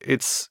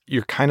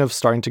 you're kind of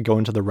starting to go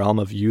into the realm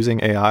of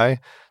using AI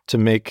to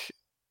make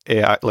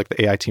AI, like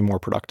the AI team, more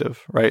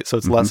productive, right? So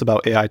it's less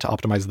about AI to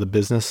optimize the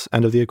business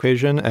end of the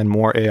equation and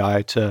more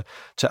AI to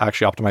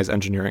actually optimize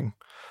engineering.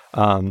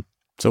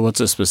 So what's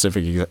a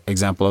specific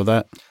example of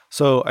that?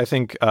 So I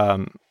think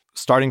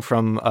starting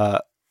from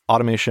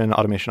automation,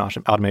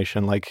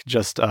 like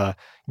just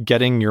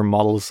getting your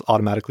models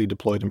automatically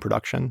deployed in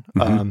production,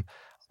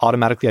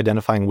 automatically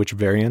identifying which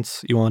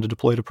variants you want to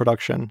deploy to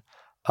production,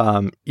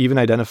 even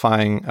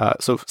identifying,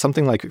 so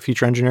something like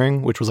feature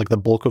engineering, which was like the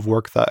bulk of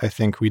work that I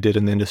think we did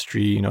in the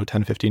industry,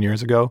 10, 15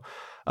 years ago.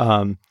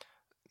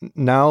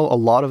 Now a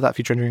lot of that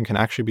feature engineering can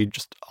actually be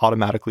just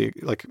automatically,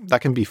 like that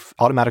can be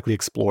automatically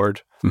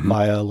explored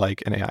via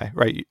like an AI,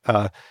 right?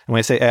 And when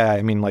I say AI,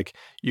 I mean like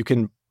you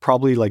can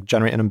probably like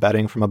generate an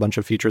embedding from a bunch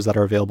of features that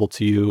are available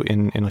to you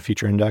in a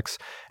feature index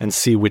and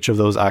see which of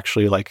those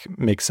actually like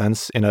make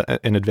sense in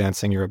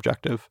advancing your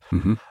objective.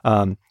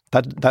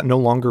 That no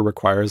longer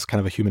requires kind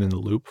of a human in the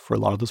loop for a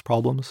lot of those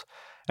problems.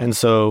 And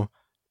so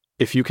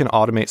if you can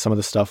automate some of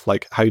the stuff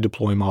like how you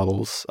deploy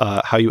models,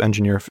 how you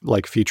engineer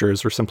like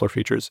features or simpler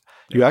features,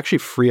 you actually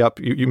free up,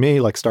 you may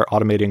like start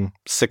automating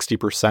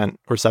 60%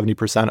 or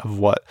 70% of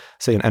what,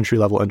 say, an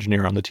entry-level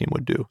engineer on the team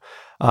would do.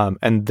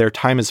 And their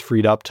time is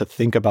freed up to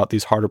think about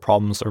these harder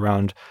problems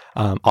around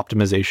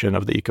optimization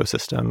of the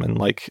ecosystem, and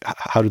like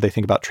how do they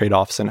think about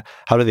trade-offs, and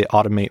how do they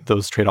automate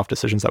those trade-off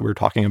decisions that we were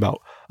talking about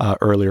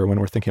earlier when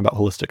we're thinking about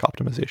holistic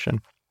optimization.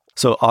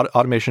 So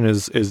automation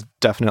is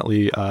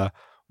definitely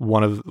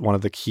one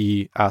of the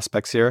key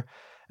aspects here.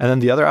 And then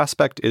the other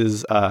aspect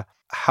is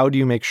how do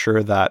you make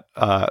sure that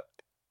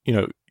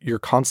you're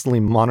constantly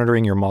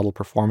monitoring your model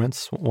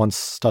performance once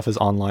stuff is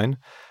online,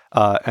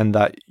 and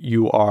that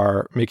you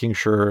are making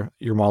sure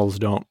your models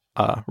don't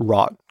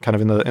rot, kind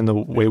of in the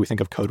way we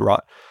think of code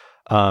rot.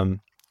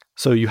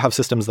 So you have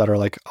systems that are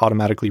like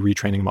automatically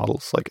retraining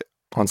models, like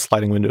on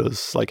sliding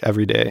windows, like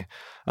every day,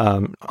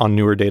 on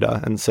newer data,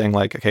 and saying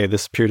like, okay,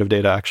 this period of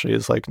data actually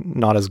is like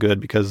not as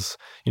good because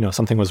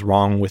something was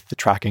wrong with the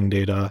tracking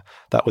data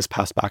that was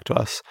passed back to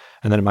us,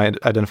 and then it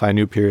might identify a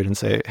new period and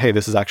say, hey,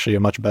 this is actually a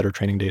much better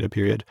training data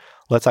period.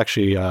 Let's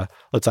actually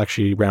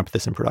ramp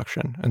this in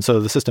production. And so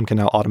the system can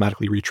now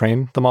automatically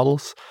retrain the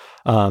models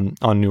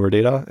on newer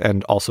data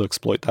and also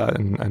exploit that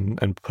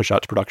and push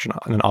out to production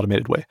in an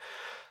automated way.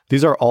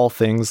 These are all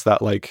things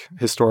that like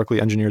historically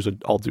engineers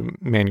would all do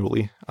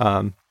manually.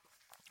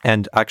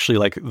 And actually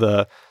like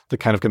the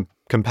kind of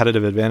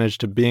competitive advantage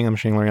to being a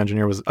machine learning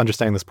engineer was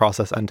understanding this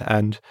process end to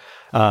end.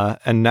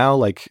 And now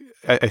like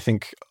I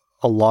think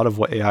a lot of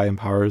what AI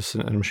empowers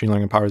and machine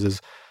learning empowers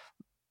is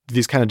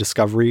these kind of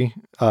discovery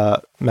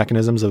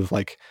mechanisms of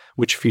like,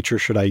 which feature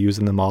should I use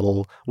in the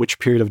model? Which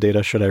period of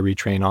data should I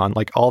retrain on?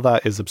 Like all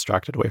that is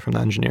abstracted away from the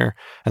engineer,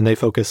 and they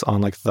focus on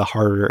like the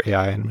harder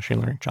AI and machine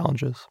learning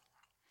challenges.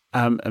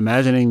 I'm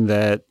imagining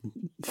that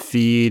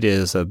Feed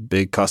is a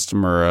big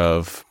customer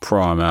of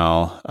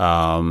ProML.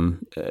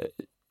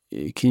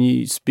 Can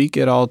you speak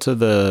at all to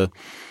the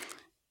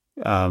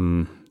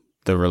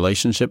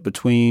relationship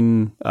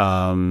between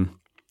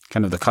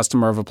kind of the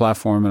customer of a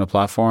platform and a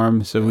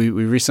platform? So we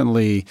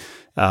recently,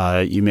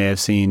 you may have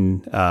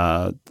seen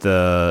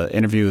the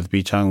interview with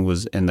Bi-Chung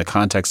was in the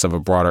context of a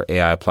broader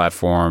AI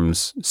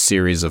platforms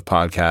series of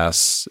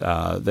podcasts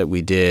that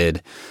we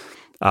did.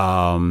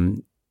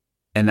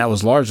 And that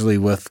was largely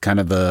with kind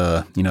of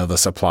the, the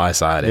supply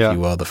side, if you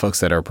will, the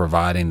folks that are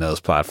providing those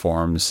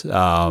platforms.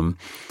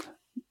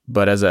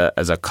 But as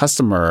a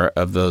customer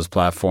of those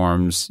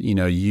platforms,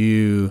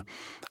 you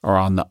are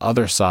on the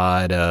other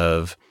side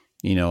of,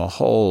 a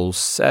whole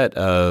set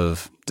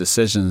of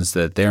decisions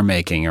that they're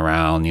making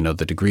around,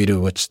 the degree to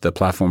which the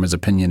platform is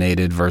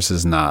opinionated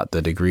versus not,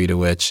 the degree to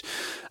which,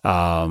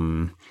 a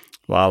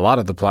lot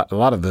of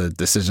the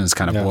decisions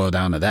kind of boil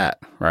down to that,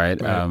 right?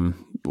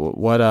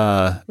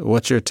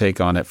 What's your take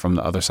on it from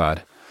the other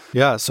side?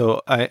 Yeah,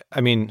 so I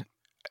mean,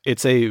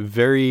 it's a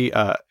very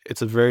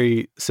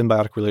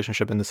symbiotic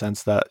relationship in the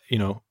sense that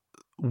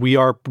we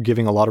are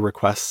giving a lot of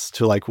requests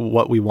to like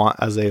what we want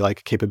as a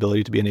like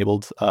capability to be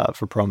enabled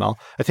for ProML.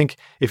 I think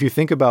if you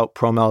think about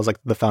ProML as like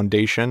the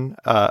foundation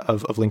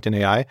of LinkedIn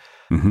AI,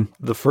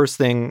 the first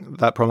thing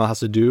that ProML has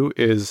to do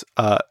is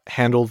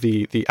handle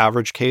the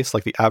average case,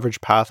 like the average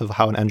path of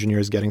how an engineer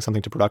is getting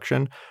something to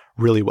production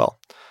really well.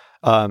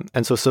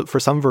 And so for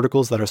some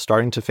verticals that are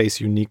starting to face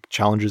unique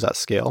challenges at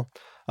scale,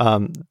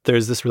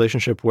 there's this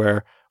relationship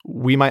where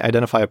we might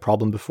identify a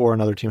problem before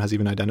another team has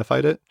even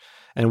identified it.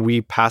 And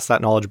we pass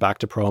that knowledge back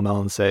to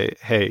ProML and say,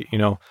 hey,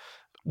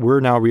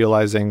 we're now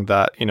realizing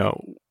that,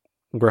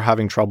 we're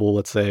having trouble,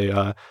 let's say,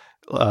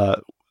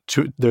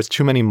 there's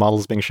too many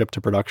models being shipped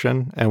to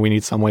production, and we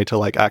need some way to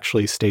like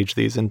actually stage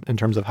these in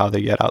terms of how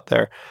they get out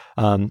there.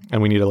 And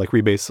we need to like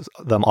rebase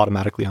them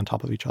automatically on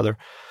top of each other.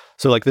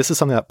 So like this is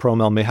something that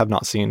ProML may have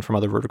not seen from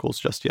other verticals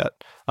just yet.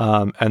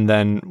 And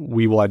then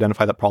we will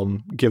identify that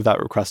problem, give that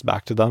request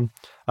back to them.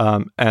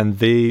 And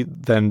they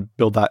then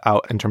build that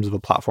out in terms of a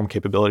platform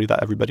capability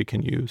that everybody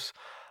can use.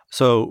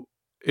 So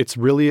it's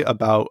really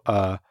about,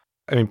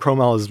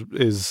 ProML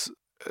is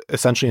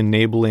essentially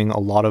enabling a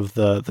lot of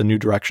the new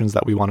directions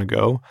that we want to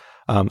go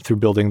through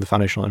building the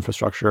foundational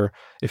infrastructure.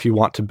 If you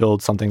want to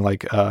build something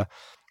like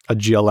a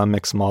GLM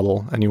mix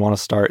model and you want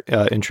to start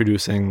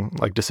introducing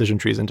like decision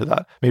trees into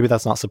that, maybe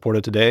that's not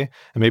supported today,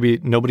 and maybe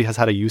nobody has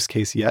had a use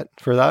case yet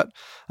for that.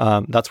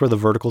 That's where the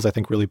verticals I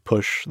think really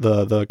push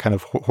the kind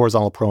of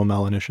horizontal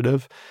ProML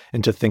initiative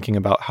into thinking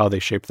about how they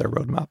shape their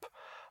roadmap.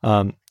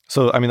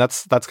 So I mean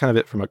that's kind of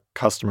it from a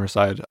customer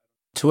side.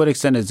 To what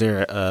extent is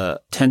there a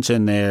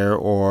tension there,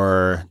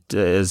 or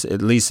is,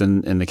 at least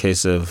in the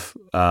case of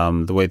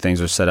the way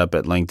things are set up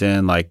at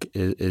LinkedIn, like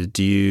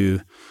do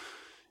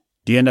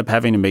you end up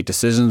having to make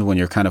decisions when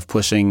you're kind of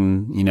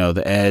pushing,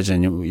 the edge,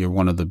 and you're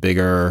one of the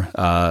bigger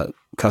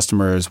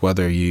customers,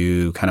 whether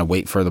you kind of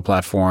wait for the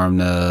platform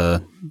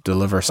to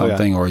deliver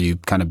something or you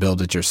kind of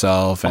build it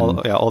yourself? And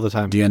all the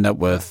time. Do you end up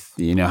with,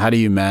 how do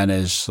you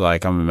manage,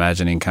 like I'm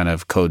imagining kind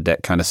of code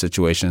debt kind of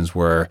situations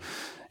where,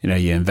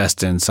 you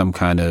invest in some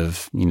kind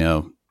of,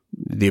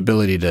 the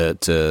ability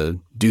to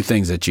do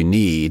things that you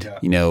need,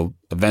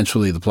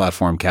 eventually the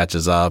platform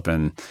catches up?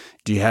 And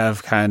do you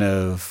have kind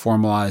of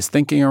formalized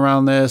thinking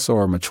around this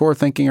or mature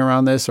thinking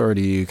around this, or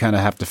do you kind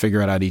of have to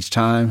figure it out each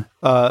time?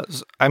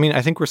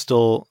 I think we're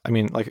still,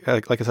 like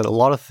I said, a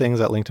lot of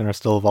things at LinkedIn are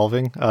still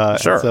evolving.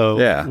 Sure. So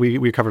yeah.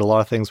 we covered a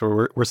lot of things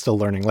where we're still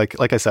learning.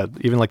 Like I said,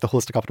 even like the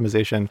holistic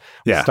optimization,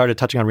 we started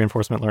touching on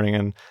reinforcement learning,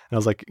 and I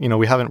was like,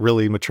 we haven't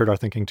really matured our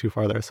thinking too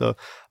far there. So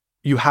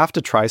you have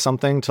to try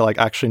something to like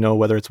actually know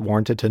whether it's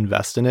warranted to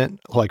invest in it,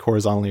 like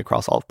horizontally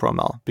across all of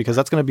ProML, because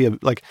that's going to be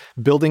like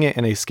building it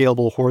in a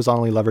scalable,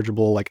 horizontally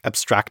leverageable, like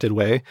abstracted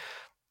way.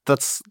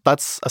 That's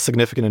a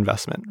significant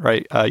investment,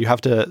 right? You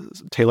have to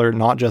tailor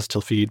not just to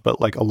feed, but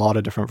like a lot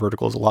of different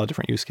verticals, a lot of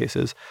different use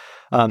cases.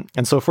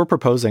 And so if we're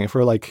pushing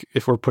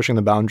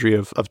the boundary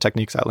of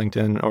techniques at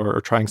LinkedIn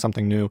or trying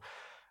something new,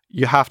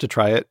 you have to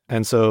try it.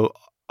 And so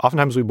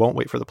oftentimes we won't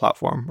wait for the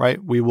platform,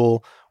 right? We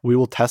will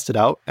test it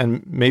out,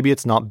 and maybe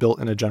it's not built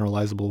in a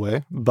generalizable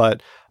way,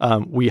 but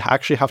we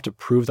actually have to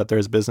prove that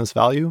there's business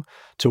value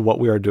to what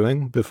we are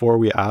doing before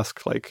we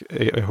ask like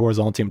a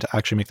horizontal team to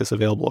actually make this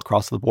available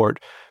across the board,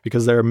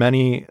 because there are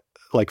many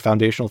like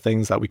foundational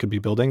things that we could be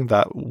building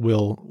that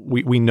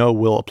we know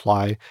will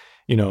apply,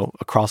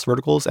 across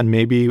verticals, and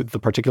maybe the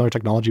particular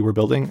technology we're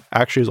building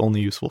actually is only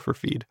useful for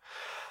feed.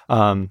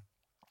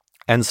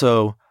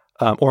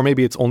 Or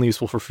maybe it's only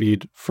useful for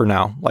feed for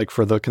now, like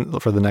for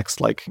the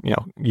next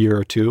year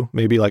or two.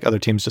 Maybe like other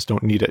teams just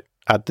don't need it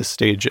at this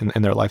stage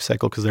in their life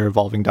cycle because they're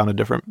evolving down a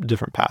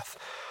different path.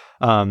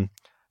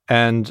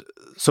 And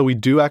so we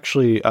do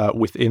actually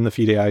within the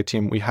Feed AI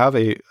team, we have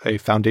a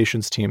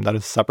foundations team that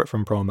is separate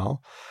from ProML,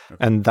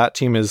 and that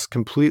team is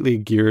completely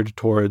geared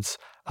towards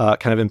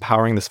kind of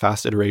empowering this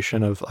fast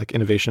iteration of like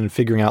innovation and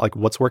figuring out like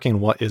what's working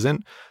and what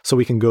isn't, so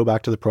we can go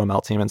back to the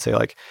ProML team and say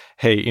like,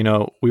 hey,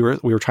 we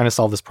were trying to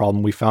solve this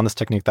problem. We found this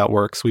technique that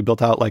works. We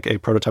built out like a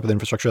prototype of the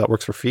infrastructure that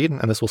works for feed,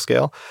 and this will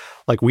scale.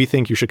 Like, we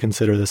think you should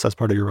consider this as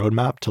part of your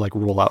roadmap to like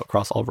roll out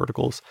across all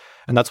verticals.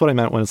 And that's what I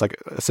meant when it's like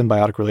a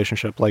symbiotic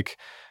relationship. Like,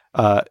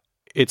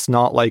 it's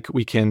not like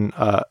we can,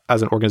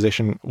 as an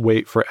organization,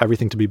 wait for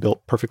everything to be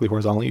built perfectly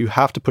horizontally. You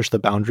have to push the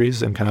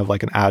boundaries in kind of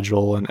like an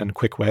agile and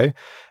quick way.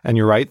 And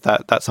you're right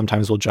that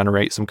sometimes will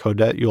generate some code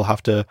debt. You'll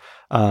have to,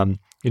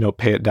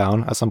 pay it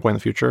down at some point in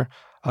the future.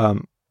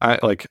 I'm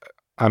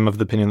of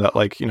the opinion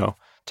that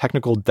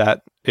technical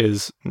debt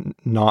is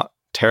not.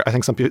 I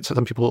think some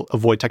people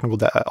avoid technical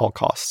debt at all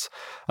costs.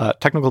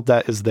 Technical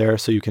debt is there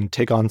so you can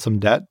take on some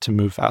debt to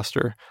move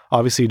faster.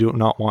 Obviously, you do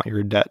not want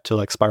your debt to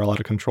like spiral out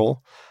of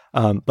control.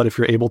 But if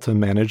you're able to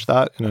manage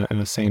that in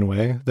a sane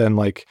way, then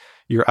like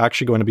you're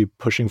actually going to be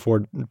pushing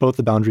forward both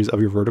the boundaries of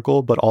your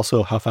vertical, but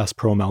also how fast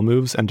ProML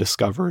moves and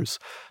discovers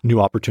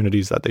new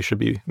opportunities that they should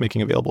be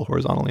making available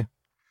horizontally.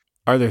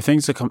 Are there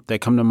things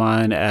that come to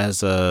mind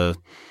as a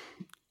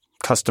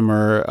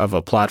customer of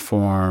a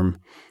platform,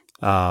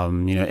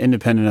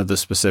 independent of the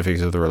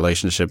specifics of the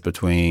relationship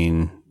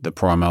between the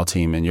ProML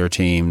team and your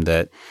team,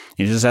 that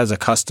just as a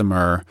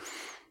customer,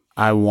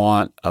 I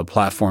want a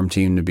platform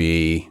team to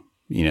be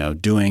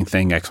doing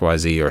thing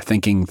XYZ or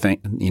thinking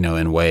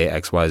in way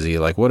XYZ?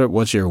 Like,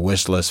 what's your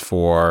wish list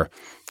for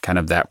kind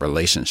of that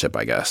relationship,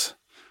 I guess?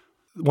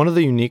 One of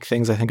the unique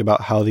things I think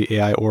about how the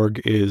AI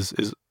org is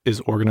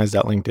organized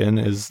at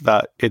LinkedIn is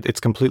that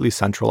it's completely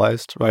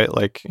centralized, right?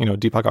 Like,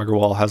 Deepak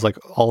Agarwal has like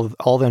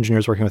all the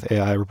engineers working with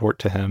AI report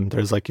to him.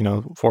 There's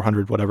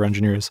 400 whatever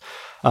engineers.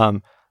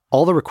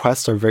 All the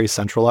requests are very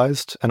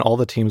centralized, and all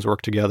the teams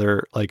work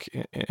together like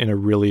in a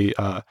really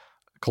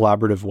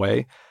collaborative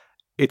way.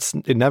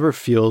 It never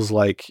feels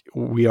like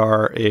we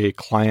are a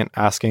client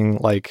asking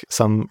like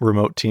some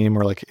remote team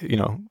or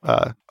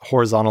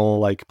horizontal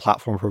like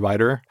platform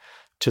provider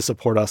to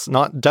support us.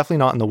 Definitely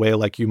not in the way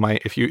like you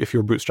might if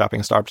you're bootstrapping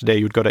a startup today,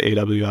 you would go to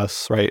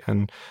AWS, right,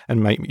 and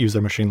might use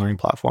their machine learning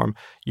platform.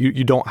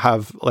 You don't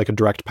have like a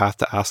direct path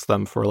to ask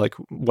them for like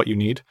what you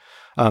need.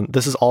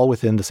 This is all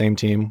within the same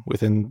team,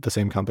 within the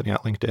same company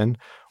at LinkedIn,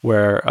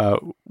 where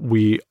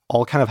we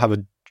all kind of have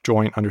a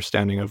joint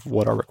understanding of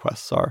what our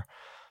requests are.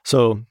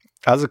 So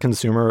as a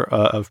consumer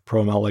of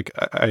ProML, like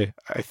I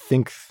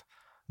think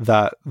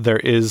that there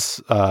is,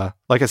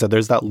 like I said,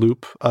 there's that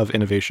loop of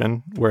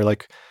innovation where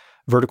like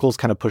verticals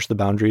kind of push the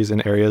boundaries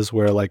in areas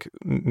where like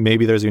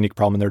maybe there's a unique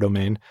problem in their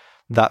domain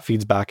that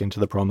feeds back into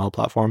the ProML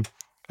platform.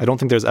 I don't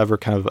think there's ever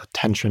kind of a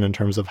tension in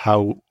terms of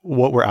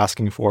what we're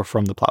asking for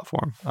from the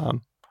platform,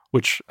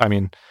 which I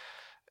mean,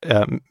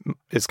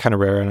 it's kind of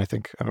rare, and I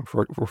think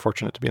we're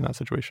fortunate to be in that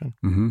situation.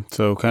 Mm-hmm.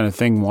 So kind of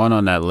thing one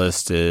on that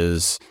list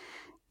is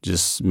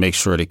just make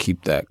sure to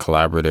keep that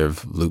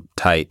collaborative loop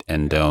tight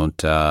and don't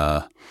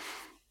kind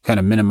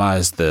of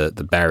minimize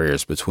the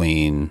barriers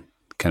between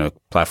kind of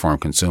platform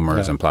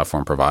consumers and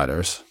platform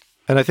providers.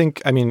 And I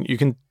think, you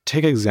can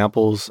take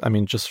examples,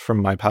 just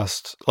from my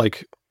past,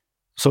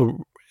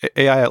 so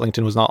AI at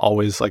LinkedIn was not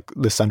always like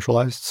this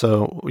centralized.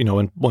 So,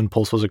 when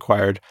Pulse was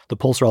acquired, the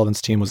Pulse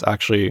Relevance team was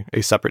actually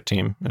a separate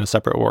team in a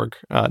separate org,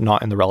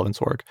 not in the Relevance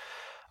org.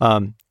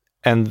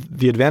 And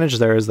the advantage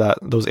there is that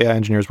those AI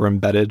engineers were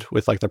embedded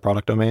with like their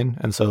product domain.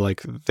 And so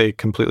like they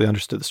completely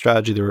understood the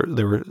strategy. They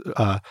were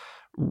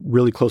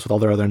really close with all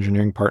their other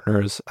engineering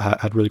partners,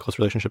 had really close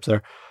relationships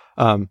there.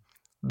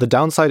 The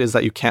downside is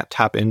that you can't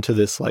tap into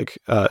this like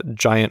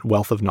giant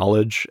wealth of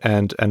knowledge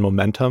and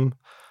momentum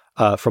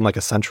from like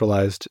a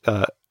centralized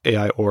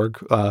AI org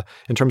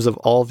in terms of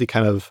all the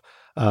kind of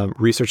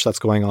research that's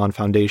going on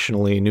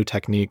foundationally, new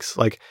techniques.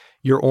 Like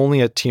you're only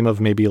a team of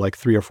maybe like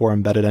 3 or 4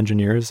 embedded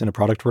engineers in a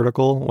product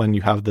vertical when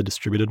you have the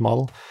distributed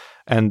model.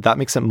 And that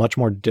makes it much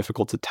more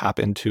difficult to tap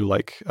into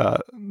like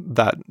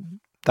that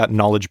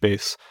knowledge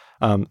base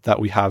that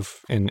we have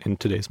in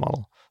today's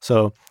model.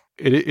 So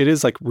it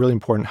is like really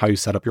important how you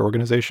set up your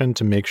organization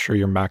to make sure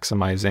you're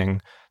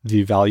maximizing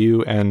the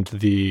value and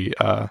the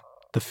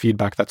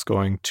feedback that's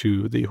going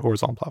to the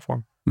horizontal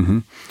platform. Mm-hmm.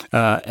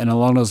 And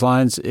along those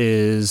lines,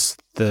 is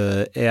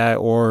the AI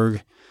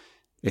org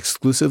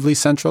exclusively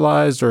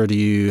centralized, or do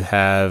you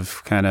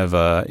have kind of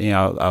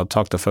I'll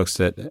talk to folks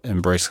that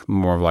embrace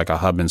more of like a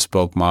hub and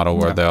spoke model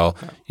where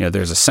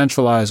there's a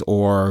centralized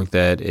org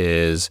that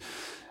is,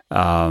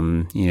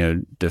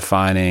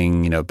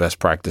 defining, best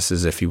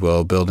practices, if you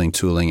will, building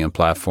tooling and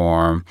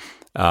platform,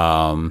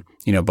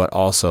 but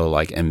also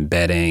like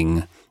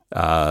embedding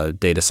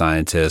data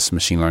scientists,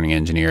 machine learning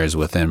engineers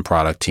within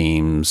product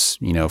teams,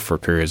 for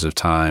periods of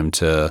time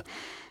to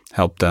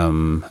help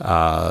them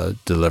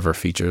deliver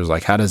features.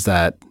 Like, how does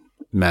that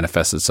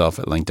manifest itself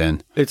at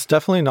LinkedIn? It's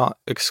definitely not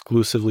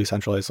exclusively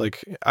centralized.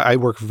 Like, I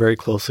work very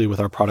closely with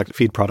our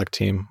feed product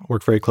team,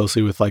 work very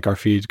closely with like our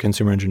feed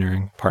consumer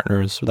engineering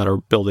partners that are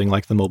building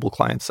like the mobile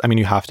clients. I mean,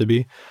 you have to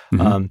be.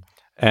 Mm-hmm.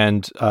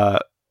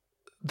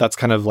 That's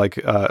kind of like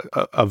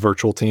a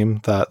virtual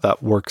team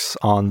that works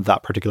on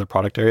that particular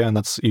product area. And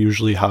that's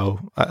usually how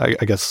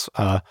I guess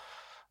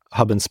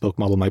hub and spoke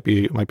model might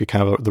be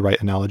kind of the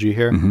right analogy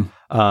here.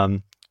 Mm-hmm.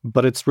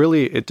 But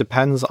it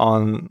depends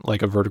on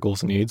like a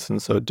vertical's needs.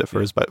 And so it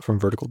differs from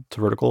vertical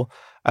to vertical.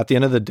 At the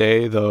end of the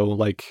day, though,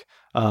 like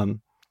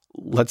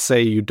let's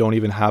say you don't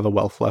even have a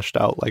well fleshed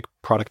out like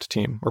product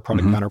team or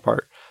product mm-hmm.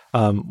 counterpart.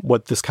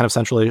 What this kind of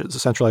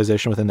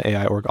centralization within the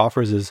AI org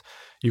offers is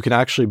you can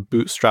actually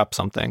bootstrap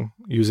something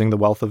using the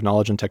wealth of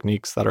knowledge and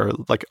techniques that are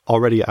like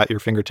already at your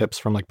fingertips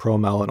from like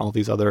ProML and all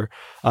these other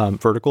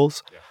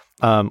verticals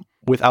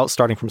without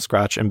starting from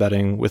scratch,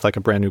 embedding with like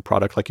a brand new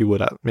product like you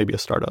would at maybe a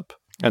startup.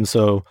 And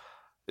so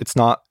it's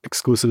not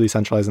exclusively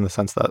centralized in the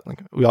sense that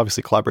like, we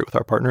obviously collaborate with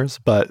our partners,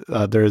 but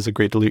there is a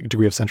great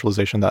degree of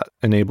centralization that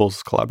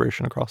enables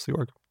collaboration across the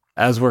org.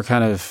 As we're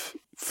kind of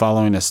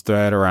following this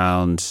thread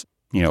around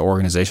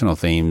organizational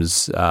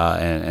themes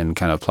and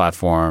kind of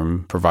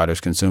platform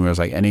providers, consumers,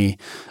 like any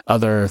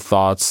other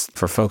thoughts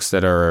for folks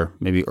that are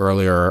maybe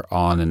earlier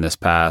on in this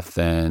path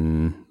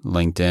than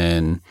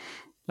LinkedIn,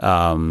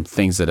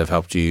 things that have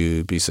helped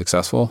you be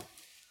successful?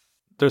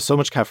 There's so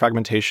much kind of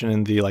fragmentation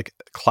in the like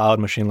cloud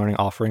machine learning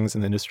offerings in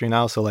the industry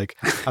now. So like,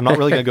 I'm not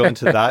really going to go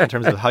into that in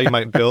terms of how you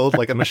might build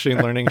like a machine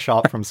learning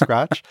shop from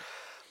scratch.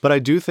 But I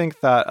do think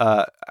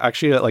that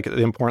actually like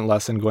the important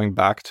lesson going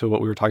back to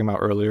what we were talking about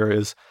earlier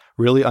is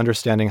really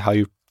understanding how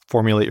you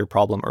formulate your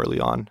problem early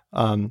on.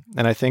 And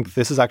I think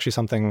this is actually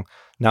something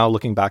now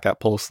looking back at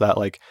Pulse that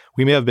like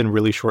we may have been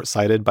really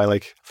short-sighted by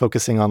like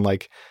focusing on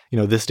like,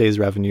 this day's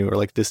revenue or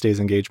like this day's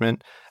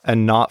engagement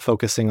and not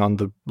focusing on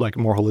the like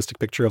more holistic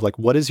picture of like,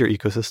 what is your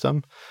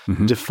ecosystem?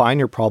 Mm-hmm. Define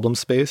your problem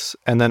space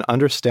and then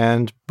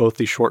understand both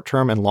the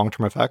short-term and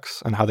long-term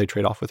effects and how they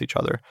trade off with each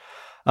other.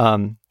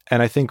 And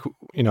I think,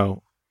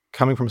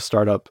 coming from a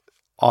startup,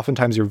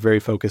 oftentimes you're very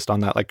focused on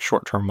that like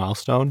short-term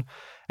milestone.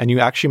 And you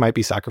actually might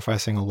be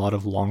sacrificing a lot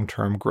of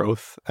long-term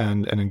growth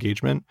and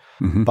engagement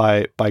mm-hmm.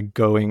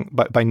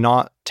 by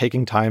not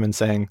taking time and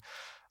saying,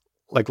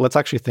 like, let's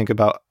actually think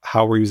about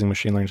how we're using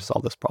machine learning to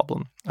solve this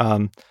problem.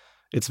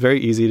 It's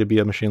very easy to be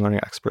a machine learning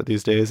expert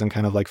these days and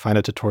kind of like find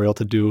a tutorial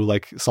to do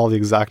like solve the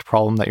exact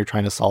problem that you're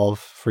trying to solve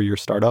for your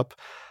startup.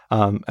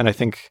 And I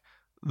think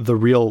the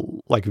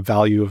real like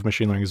value of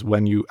machine learning is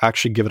when you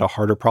actually give it a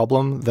harder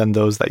problem than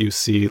those that you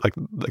see like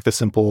the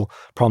simple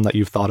problem that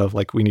you've thought of,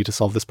 like we need to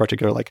solve this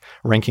particular like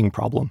ranking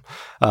problem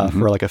mm-hmm.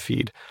 for like a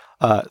feed.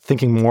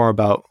 Thinking more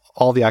about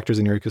all the actors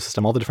in your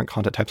ecosystem, all the different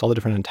content types, all the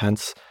different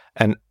intents,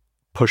 and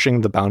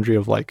pushing the boundary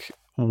of like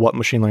what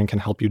machine learning can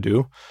help you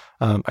do.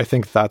 I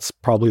think that's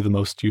probably the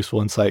most useful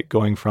insight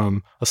going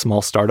from a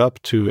small startup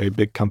to a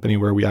big company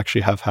where we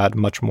actually have had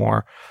much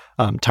more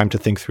time to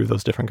think through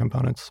those different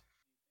components.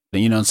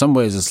 In some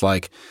ways, it's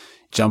like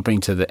jumping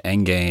to the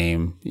end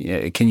game.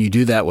 Can you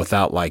do that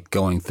without like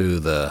going through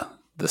the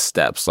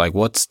steps? Like,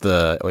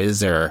 is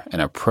there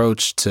an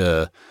approach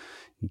to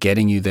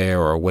getting you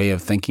there or a way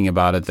of thinking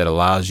about it that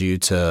allows you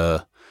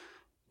to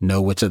know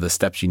which of the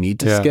steps you need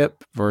to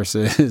skip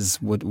versus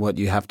what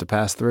you have to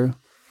pass through?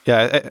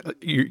 Yeah,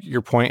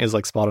 your point is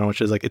like spot on,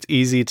 which is like it's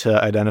easy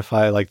to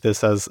identify like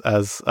this as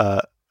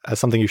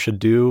something you should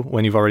do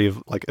when you've already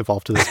like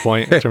evolved to this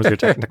point in terms of your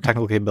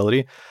technical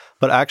capability.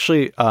 But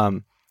actually,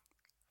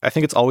 I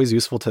think it's always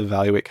useful to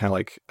evaluate kind of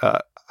like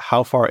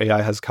how far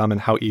AI has come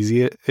and how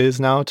easy it is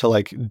now to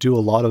like do a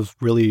lot of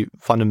really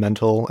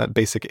fundamental and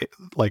basic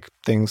like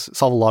things,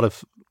 solve a lot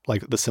of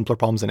like the simpler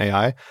problems in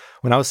AI.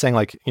 When I was saying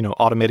like,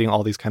 automating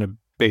all these kind of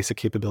basic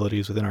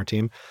capabilities within our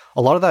team.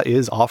 A lot of that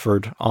is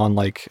offered on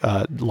like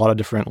a lot of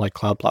different like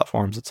cloud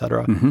platforms, et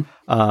cetera.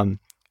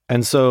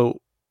 And so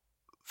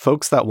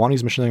folks that want to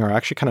use machine learning are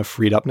actually kind of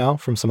freed up now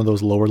from some of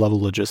those lower level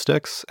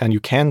logistics, and you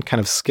can kind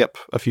of skip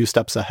a few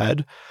steps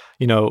ahead.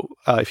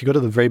 If you go to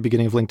the very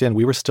beginning of LinkedIn,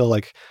 we were still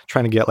like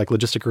trying to get like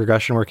logistic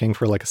regression working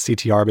for like a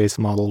CTR based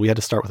model. We had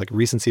to start with like a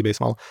recency based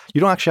model.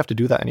 You don't actually have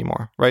to do that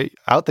anymore, right?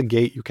 Out the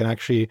gate, you can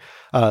actually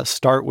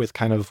start with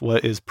kind of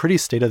what is pretty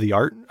state of the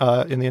art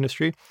in the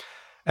industry.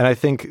 And I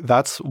think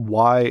that's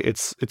why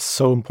it's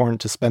so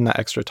important to spend that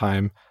extra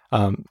time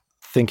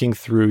thinking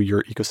through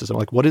your ecosystem.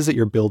 Like, what is it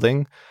you're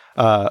building?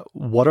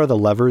 What are the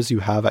levers you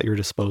have at your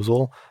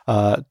disposal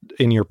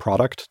in your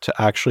product to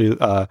actually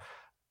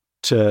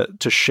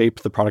to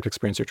shape the product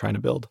experience you're trying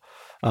to build?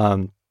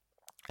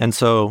 And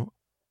so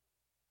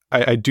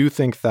I do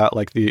think that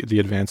like the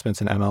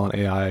advancements in ML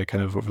and AI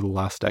kind of over the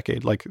last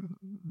decade, like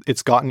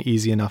it's gotten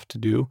easy enough to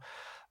do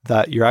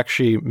that you're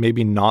actually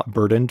maybe not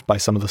burdened by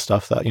some of the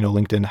stuff that,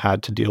 LinkedIn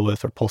had to deal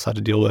with or Pulse had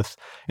to deal with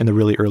in the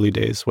really early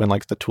days when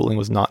like the tooling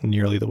was not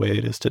nearly the way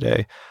it is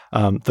today.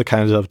 The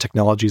kinds of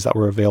technologies that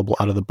were available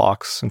out of the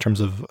box in terms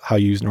of how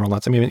you use neural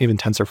nets. I mean, even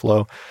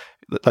TensorFlow,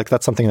 like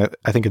that's something that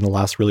I think in the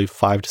last really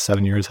 5 to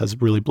 7 years has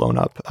really blown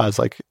up as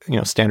like,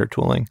 standard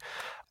tooling.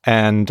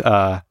 And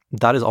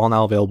that is all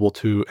now available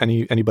to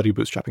anybody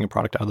bootstrapping a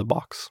product out of the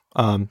box.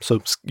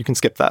 So you can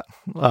skip that.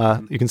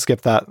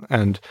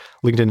 And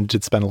LinkedIn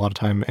did spend a lot of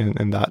time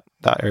in that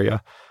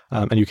area.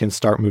 And you can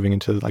start moving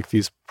into like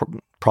these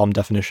problem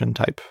definition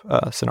type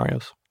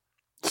scenarios.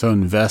 So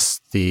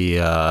invest the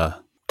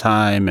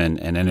time and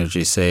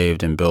energy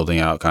saved in building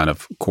out kind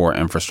of core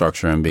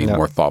infrastructure and being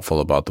more thoughtful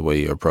about the way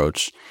you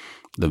approach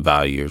the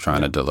value you're trying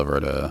to deliver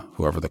to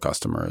whoever the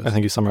customer is. I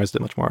think you summarized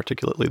it much more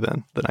articulately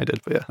than I did,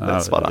 but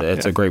that's spot on.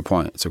 It's a great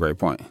point. It's a great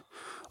point.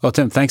 Well,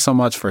 Tim, thanks so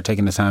much for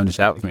taking the time to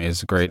chat with me.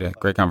 It's a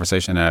great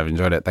conversation, and I've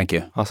enjoyed it. Thank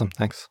you. Awesome.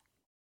 Thanks.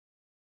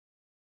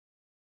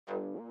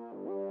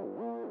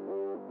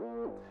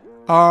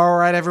 All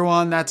right,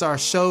 everyone, that's our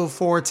show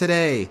for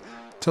today.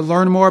 To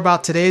learn more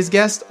about today's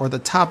guest or the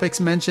topics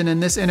mentioned in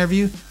this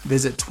interview,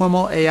 visit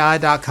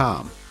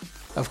twimlai.com.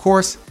 Of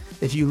course,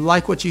 if you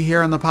like what you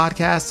hear on the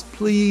podcast,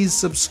 please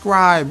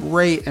subscribe,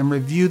 rate, and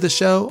review the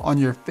show on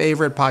your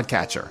favorite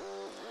podcatcher.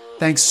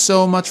 Thanks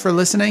so much for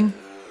listening,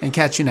 and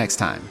catch you next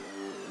time.